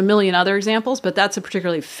there's a million other examples, but that's a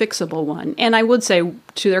particularly fixable one. And I would say,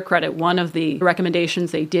 to their credit, one of the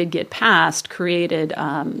recommendations they did get passed created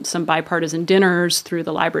some bipartisan dinners through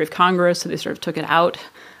the Library of Congress. So they sort of took it out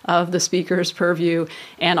of the speaker's purview,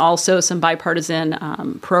 and also some bipartisan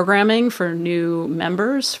programming for new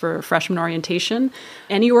members for freshman orientation.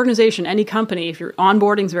 Any organization, any company, if your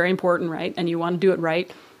onboarding is very important, right, and you want to do it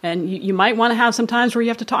right, and you might want to have some times where you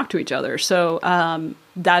have to talk to each other. So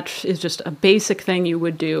that is just a basic thing you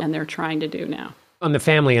would do, and they're trying to do now. On the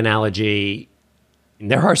family analogy,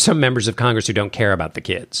 there are some members of Congress who don't care about the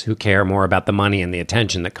kids, who care more about the money and the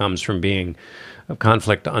attention that comes from being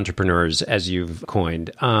conflict entrepreneurs, as you've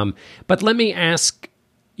coined. But let me ask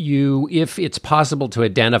if it's possible to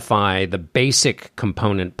identify the basic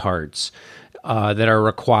component parts that are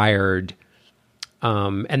required,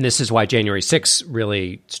 and this is why January 6th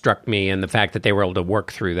really struck me, and the fact that they were able to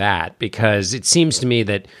work through that, because it seems to me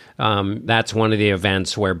that that's one of the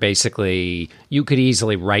events where basically you could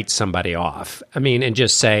easily write somebody off. I mean, and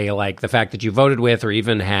just say, like, the fact that you voted with or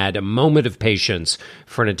even had a moment of patience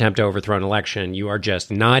for an attempt to overthrow an election, you are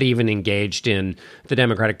just not even engaged in the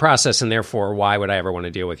democratic process, and therefore, why would I ever want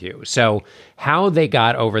to deal with you? So how they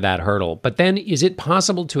got over that hurdle. But then is it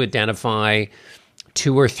possible to identify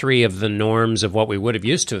 2 or 3 of the norms of what we would have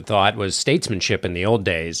used to have thought was statesmanship in the old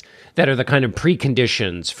days that are the kind of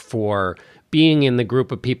preconditions for being in the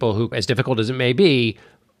group of people who, as difficult as it may be,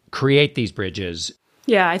 create these bridges?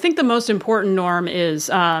 Yeah, I think the most important norm is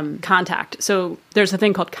contact. So there's a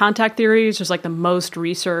thing called contact theories. There's like the most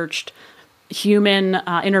researched human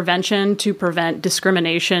intervention to prevent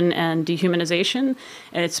discrimination and dehumanization.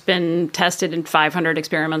 And it's been tested in 500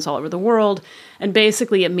 experiments all over the world. And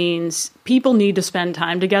basically it means people need to spend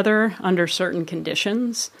time together under certain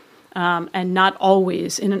conditions, and not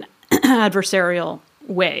always in an adversarial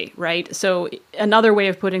way, right? So another way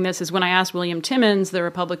of putting this is when I asked William Timmons, the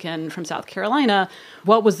Republican from South Carolina,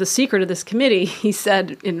 what was the secret of this committee, he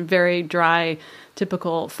said in very dry,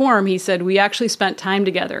 typical form, he said, we actually spent time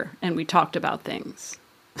together and we talked about things.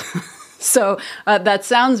 So that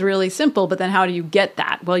sounds really simple, but then how do you get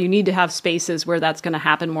that? Well, you need to have spaces where that's going to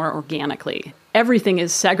happen more organically. Everything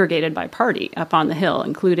is segregated by party up on the Hill,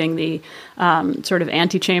 including the sort of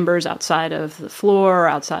antechambers outside of the floor,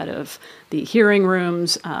 outside of the hearing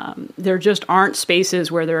rooms. There just aren't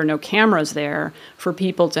spaces where there are no cameras there for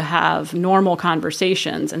people to have normal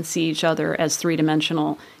conversations and see each other as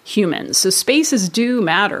three-dimensional humans. So spaces do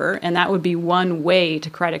matter, and that would be one way to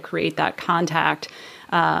try to create that contact.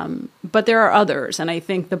 But there are others, and I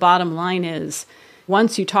think the bottom line is,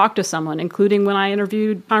 once you talk to someone, including when I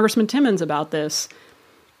interviewed Congressman Timmons about this,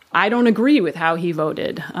 I don't agree with how he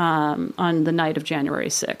voted on the night of January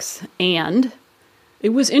 6th. And it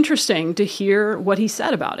was interesting to hear what he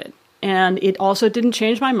said about it. And it also didn't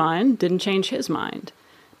change my mind, didn't change his mind.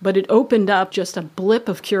 But it opened up just a blip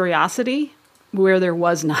of curiosity where there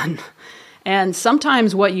was none. And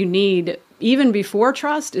sometimes what you need, even before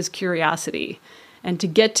trust, is curiosity. And to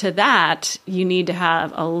get to that, you need to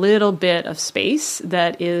have a little bit of space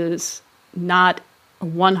that is not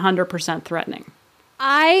 100% threatening.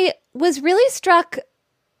 I was really struck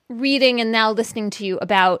reading and now listening to you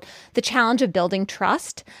about the challenge of building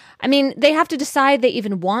trust. I mean, they have to decide they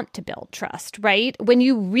even want to build trust, right? When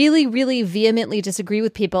you really, really vehemently disagree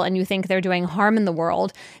with people and you think they're doing harm in the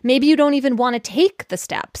world, maybe you don't even want to take the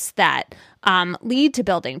steps that lead to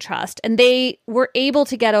building trust. And they were able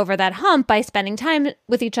to get over that hump by spending time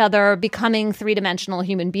with each other, becoming three-dimensional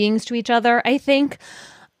human beings to each other, I think.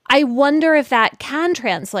 I wonder if that can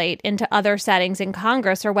translate into other settings in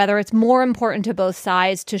Congress, or whether it's more important to both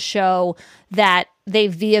sides to show that they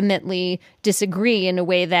vehemently disagree in a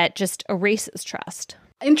way that just erases trust.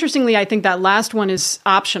 Interestingly, I think that last one is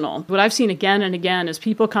optional. What I've seen again and again is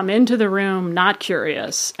people come into the room not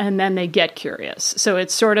curious, and then they get curious. So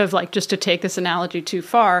it's sort of like, just to take this analogy too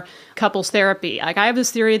far, couples therapy. Like, I have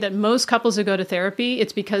this theory that most couples who go to therapy,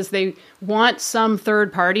 it's because they want some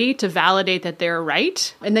third party to validate that they're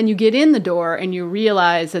right. And then you get in the door and you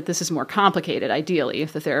realize that this is more complicated, ideally,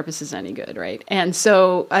 if the therapist is any good, right? And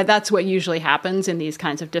so that's what usually happens in these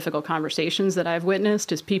kinds of difficult conversations that I've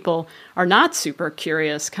witnessed, is people are not super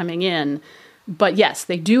curious coming in. But yes,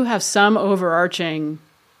 they do have some overarching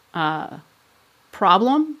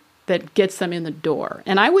problem that gets them in the door.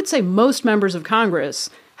 And I would say most members of Congress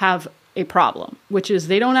have a problem, which is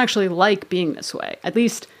they don't actually like being this way. At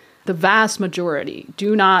least the vast majority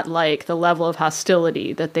do not like the level of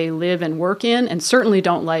hostility that they live and work in, and certainly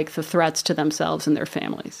don't like the threats to themselves and their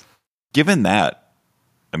families. Given that,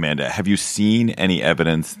 Amanda, have you seen any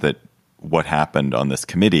evidence that what happened on this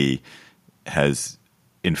committee has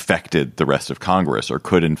infected the rest of Congress, or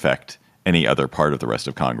could infect any other part of the rest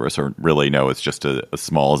of Congress? Or really, no, it's just a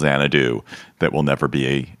small Xanadu that will never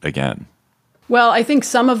be again? Well, I think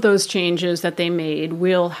some of those changes that they made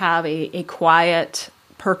will have a quiet,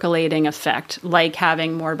 percolating effect, like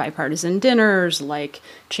having more bipartisan dinners, like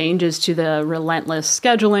changes to the relentless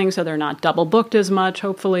scheduling so they're not double booked as much,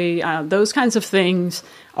 hopefully. Those kinds of things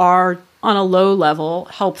are, on a low level,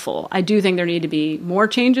 helpful. I do think there need to be more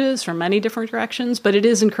changes from many different directions, but it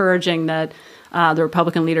is encouraging that the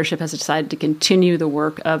Republican leadership has decided to continue the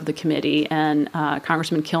work of the committee, and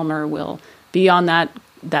Congressman Kilmer will be on that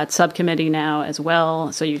that subcommittee now as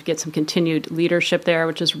well. So you get some continued leadership there,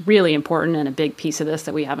 which is really important. And a big piece of this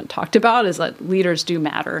that we haven't talked about is that leaders do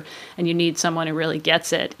matter, and you need someone who really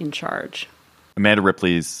gets it in charge. Amanda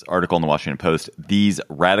Ripley's article in the Washington Post, these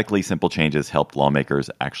radically simple changes helped lawmakers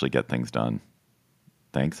actually get things done.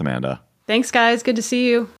 Thanks, Amanda. Thanks, guys. Good to see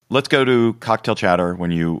you. Let's go to cocktail chatter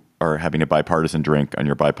when you are having a bipartisan drink on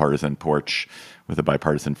your bipartisan porch with a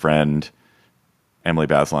bipartisan friend. Emily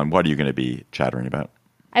Bazelon, what are you going to be chattering about?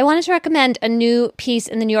 I wanted to recommend a new piece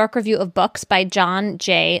in the New York Review of Books by John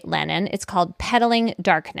J. Lennon. It's called Peddling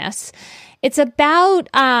Darkness. It's about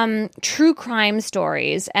true crime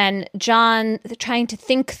stories and John trying to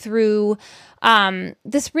think through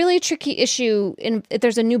this really tricky issue.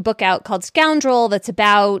 There's a new book out called Scoundrel that's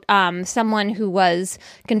about someone who was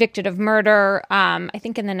convicted of murder, I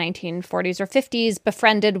think in the 1940s or 50s,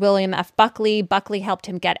 befriended William F. Buckley. Buckley helped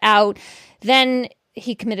him get out. Then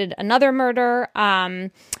he committed another murder,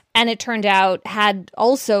 and it turned out had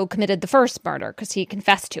also committed the first murder because he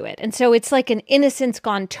confessed to it. And so it's like an innocence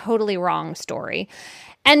gone totally wrong story.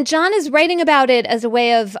 And John is writing about it as a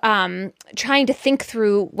way of trying to think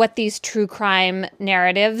through what these true crime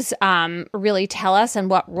narratives really tell us and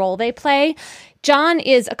what role they play. John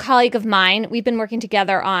is a colleague of mine. We've been working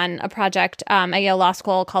together on a project at Yale Law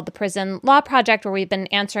School called the Prison Law Project, where we've been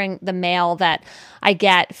answering the mail that I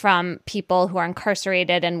get from people who are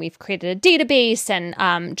incarcerated, and we've created a database,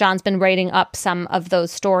 and John's been writing up some of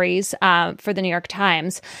those stories for the New York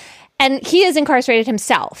Times. And he is incarcerated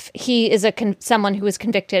himself. He is someone who was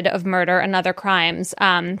convicted of murder and other crimes,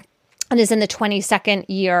 and is in the 22nd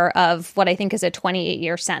year of what I think is a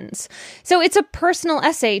 28-year sentence. So it's a personal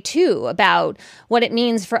essay, too, about what it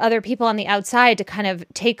means for other people on the outside to kind of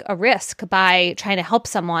take a risk by trying to help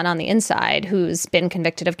someone on the inside who's been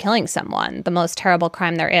convicted of killing someone, the most terrible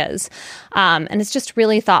crime there is. And it's just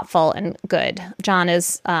really thoughtful and good. John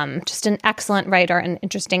is just an excellent writer and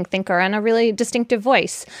interesting thinker and a really distinctive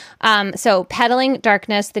voice. So Peddling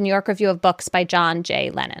Darkness, the New York Review of Books by John J.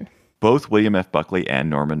 Lennon. Both William F. Buckley and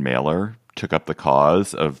Norman Mailer took up the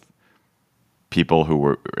cause of people who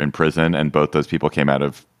were in prison, and both those people came out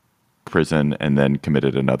of prison and then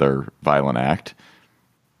committed another violent act.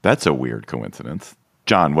 That's a weird coincidence.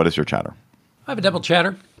 John, what is your chatter? I have a double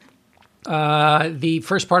chatter. The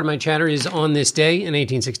first part of my chatter is on this day in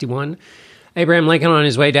 1861. Abraham Lincoln, on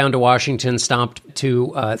his way down to Washington, stopped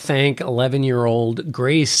to thank 11-year-old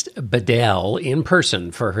Grace Bedell in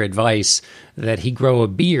person for her advice that he grow a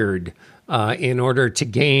beard in order to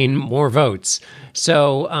gain more votes.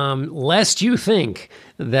 So, lest you think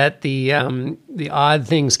that the odd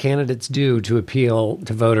things candidates do to appeal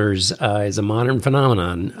to voters is a modern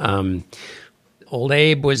phenomenon, old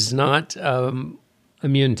Abe was not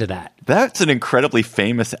immune to that. That's an incredibly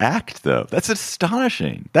famous act, though. That's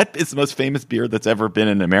astonishing. That is the most famous beard that's ever been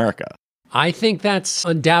in America. I think that's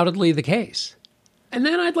undoubtedly the case. And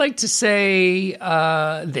then I'd like to say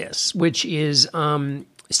this, which is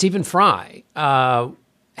Stephen Fry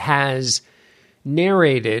has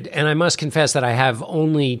narrated, and I must confess that I have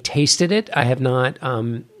only tasted it. I have not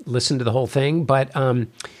listened to the whole thing, but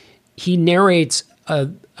he narrates,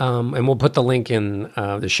 and we'll put the link in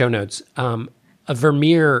the show notes, a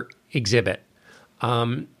Vermeer exhibit.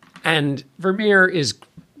 And Vermeer is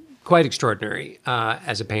quite extraordinary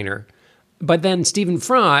as a painter. But then Stephen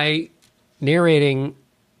Fry narrating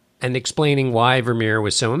and explaining why Vermeer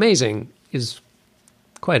was so amazing is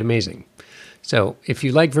quite amazing. So if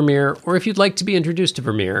you like Vermeer, or if you'd like to be introduced to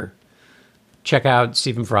Vermeer, check out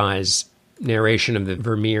Stephen Fry's narration of the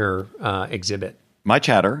Vermeer exhibit. My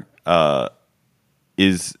chatter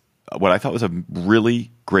is what I thought was a really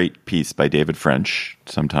great piece by David French,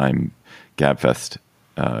 sometime GabFest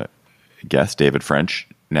guest David French,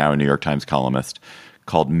 now a New York Times columnist,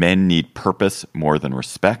 called Men Need Purpose More Than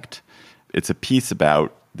Respect. It's a piece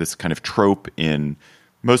about this kind of trope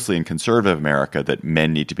mostly in conservative America, that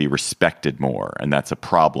men need to be respected more, and that's a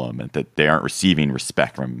problem, and that they aren't receiving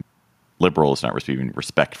respect from liberals, not receiving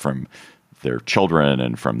respect from their children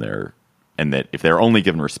and that if they're only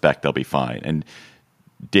given respect, they'll be fine. And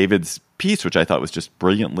David's piece, which I thought was just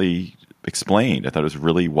brilliantly explained, I thought it was a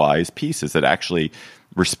really wise piece, is that actually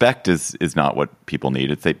respect is not what people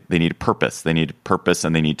need. It's they need a purpose. They need a purpose,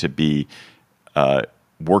 and they need to be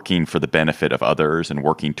working for the benefit of others and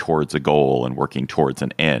working towards a goal and working towards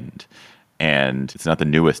an end. And it's not the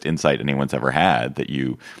newest insight anyone's ever had that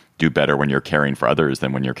you do better when you're caring for others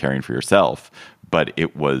than when you're caring for yourself. But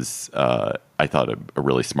it was, I thought, a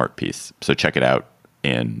really smart piece. So check it out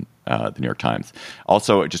in the New York Times.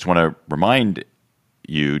 Also, I just want to remind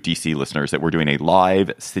you, DC listeners, that we're doing a live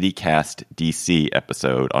CityCast DC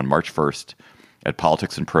episode on March 1st at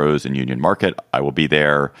Politics and Prose in Union Market. I will be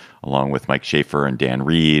there along with Mike Schaefer and Dan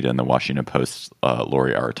Reed and the Washington Post's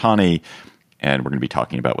Lori Aratani. And we're going to be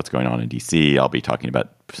talking about what's going on in D.C. I'll be talking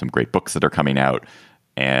about some great books that are coming out.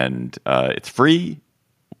 And it's free.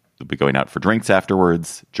 We'll be going out for drinks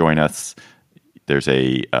afterwards. Join us. There's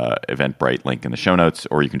a Eventbrite link in the show notes,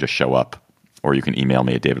 or you can just show up, or you can email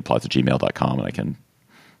me at davidplotz@gmail.com, and I can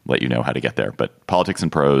let you know how to get there. But Politics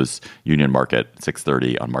and Prose, Union Market,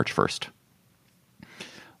 6:30 on March 1st.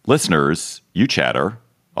 Listeners, you chatter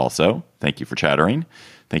also. Thank you for chattering.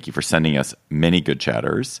 Thank you for sending us many good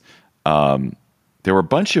chatters. There were a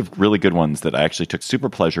bunch of really good ones that I actually took super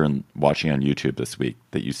pleasure in watching on YouTube this week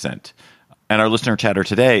that you sent. And our listener chatter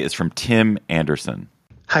today is from Tim Anderson.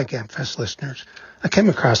 Hi, GabFest listeners. I came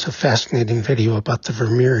across a fascinating video about the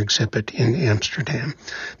Vermeer exhibit in Amsterdam.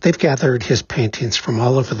 They've gathered his paintings from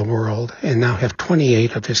all over the world and now have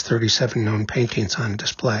 28 of his 37 known paintings on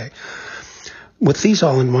display. With these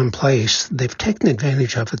all in one place, they've taken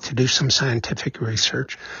advantage of it to do some scientific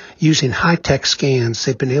research. Using high-tech scans,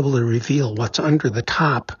 they've been able to reveal what's under the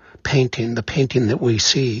top painting, the painting that we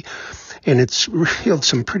see. And it's revealed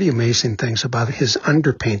some pretty amazing things about his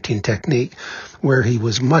underpainting technique, where he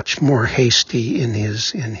was much more hasty in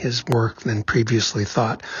his work than previously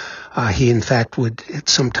thought. He, in fact, would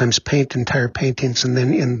sometimes paint entire paintings and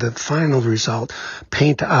then in the final result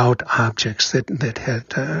paint out objects that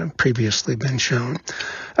had previously been shown.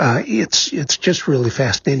 It's just really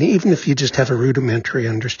fascinating. Even if you just have a rudimentary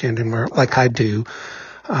understanding, like I do,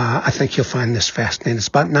 I think you'll find this fascinating. It's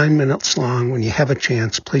about 9 minutes long. When you have a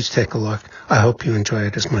chance, please take a look. I hope you enjoy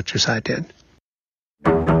it as much as I did.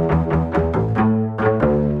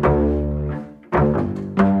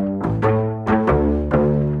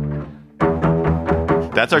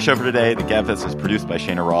 That's our show for today. The GabFest is produced by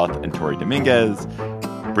Shana Roth and Tori Dominguez.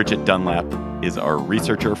 Bridget Dunlap is our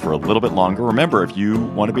researcher for a little bit longer. Remember, if you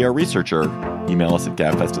want to be our researcher, email us at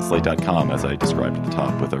gabfest@slate.com, as I described at the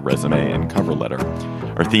top, with a resume and cover letter.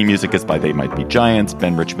 Our theme music is by They Might Be Giants.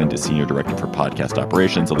 Ben Richmond is Senior Director for Podcast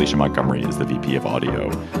Operations. Alicia Montgomery is the VP of Audio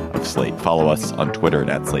of Slate. Follow us on Twitter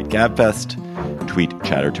at @SlateGabFest. Tweet,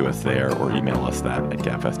 chatter to us there, or email us that at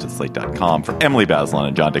gabfest@slate.com. For Emily Bazelon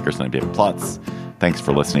and John Dickerson, I'm David Plotz. Thanks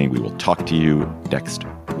for listening. We will talk to you next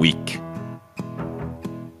week.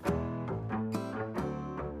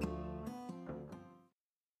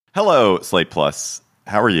 Hello, Slate Plus.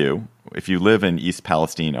 How are you? If you live in East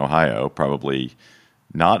Palestine, Ohio, probably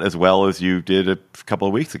not as well as you did a couple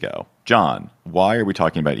of weeks ago. John, why are we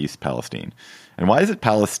talking about East Palestine? And why is it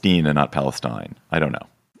Palestine and not Palestine? I don't know.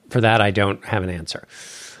 For that, I don't have an answer.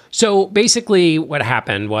 So basically what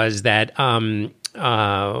happened was that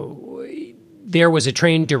there was a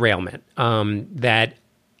train derailment that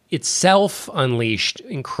itself unleashed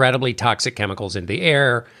incredibly toxic chemicals into the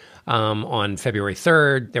air. On February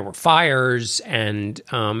 3rd, there were fires, and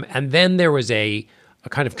then there was a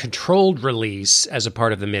kind of controlled release as a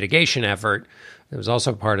part of the mitigation effort. It was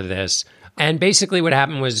also a part of this. And basically what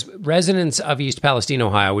happened was residents of East Palestine,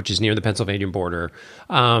 Ohio, which is near the Pennsylvania border,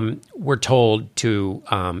 were told to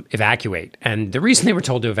evacuate. And the reason they were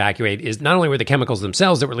told to evacuate is not only were the chemicals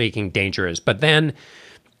themselves that were leaking dangerous, but then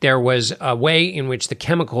there was a way in which the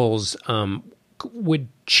chemicals would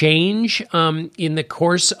change in the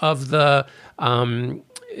course of the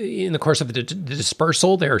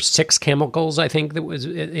dispersal. There are 6 chemicals, I think, that was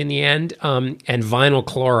in the end, and vinyl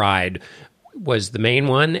chloride was the main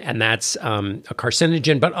one, and that's a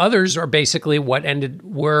carcinogen. But others are basically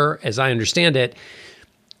were, as I understand it,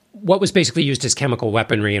 what was basically used as chemical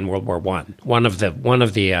weaponry in World War I. One of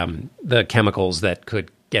the chemicals that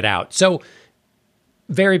could get out. So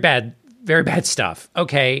very bad stuff.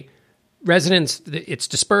 Okay. Residents, it's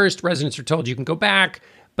dispersed. Residents are told you can go back,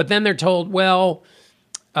 but then they're told, well,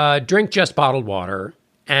 drink just bottled water,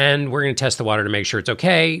 and we're going to test the water to make sure it's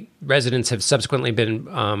okay. Residents have subsequently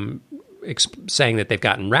been saying that they've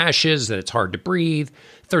gotten rashes, that it's hard to breathe.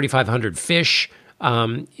 3,500 fish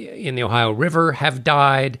in the Ohio River have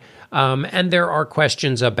died, and there are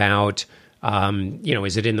questions about,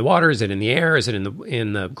 is it in the water? Is it in the air? Is it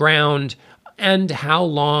in the ground? And how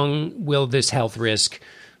long will this health risk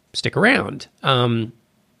stick around? And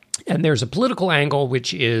there's a political angle,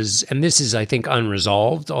 which is, and this is, I think,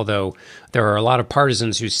 unresolved, although there are a lot of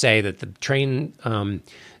partisans who say that the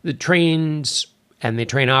trains and the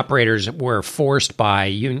train operators were forced by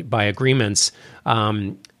agreements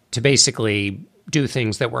to basically do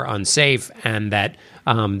things that were unsafe, and that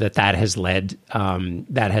has led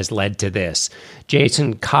to this.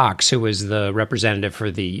 Jason Cox, who was the representative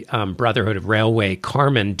for the Brotherhood of Railway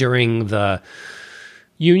Carmen during the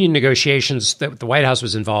union negotiations that the White House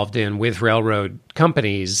was involved in with railroad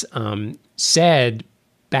companies, said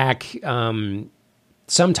back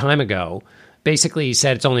some time ago, basically he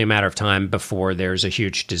said it's only a matter of time before there's a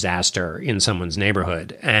huge disaster in someone's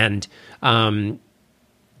neighborhood. And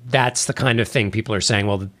that's the kind of thing people are saying,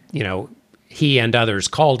 well, you know, he and others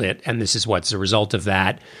called it, and this is what's a result of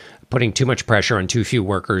that, putting too much pressure on too few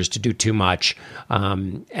workers to do too much.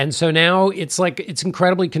 And so now it's like, it's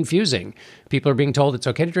incredibly confusing. People are being told it's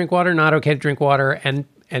okay to drink water, not okay to drink water, and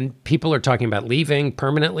people are talking about leaving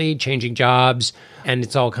permanently, changing jobs, and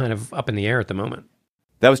it's all kind of up in the air at the moment.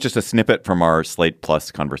 That was just a snippet from our Slate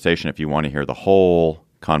Plus conversation. If you want to hear the whole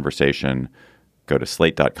conversation, go to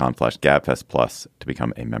slate.com/GabFest Plus to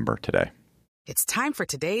become a member today. It's time for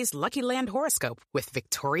today's Lucky Land horoscope with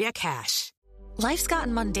Victoria Cash. Life's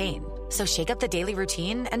gotten mundane, so shake up the daily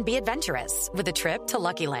routine and be adventurous with a trip to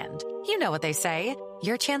Lucky Land. You know what they say,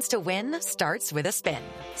 your chance to win starts with a spin.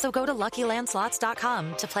 So go to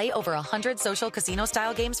LuckyLandSlots.com to play over 100 social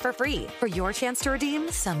casino-style games for free for your chance to redeem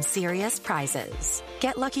some serious prizes.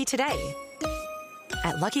 Get lucky today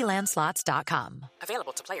at LuckyLandSlots.com.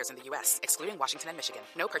 Available to players in the U.S., excluding Washington and Michigan.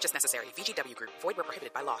 No purchase necessary. VGW Group. Void where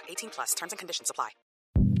prohibited by law. 18+. Terms and conditions apply.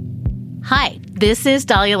 Hi, this is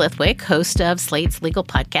Dahlia Lithwick, host of Slate's legal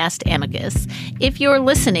podcast, Amicus. If you're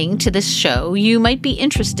listening to this show, you might be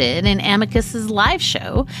interested in Amicus's live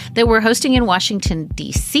show that we're hosting in Washington,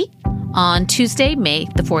 D.C. on Tuesday, May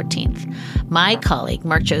the 14th. My colleague,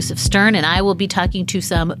 Mark Joseph Stern, and I will be talking to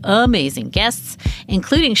some amazing guests,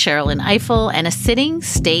 including Sherrilyn Ifill and a sitting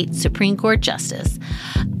state Supreme Court justice,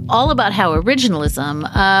 all about how originalism,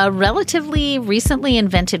 a relatively recently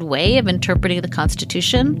invented way of interpreting the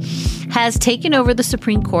Constitution, has taken over the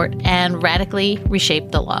Supreme Court and radically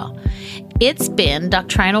reshaped the law. It's been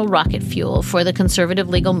doctrinal rocket fuel for the conservative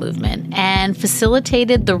legal movement and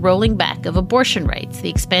facilitated the rolling back of abortion rights, the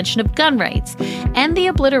expansion of gun rights, and the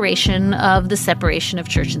obliteration of the separation of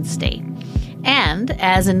church and state. And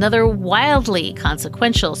as another wildly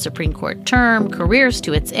consequential Supreme Court term careers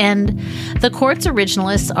to its end, the court's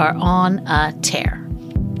originalists are on a tear.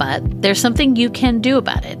 But there's something you can do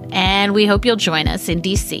about it, and we hope you'll join us in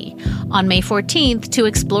D.C. on May 14th to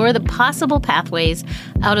explore the possible pathways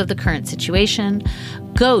out of the current situation.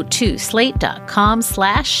 Go to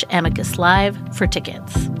slate.com/Amicus Live for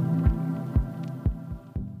tickets.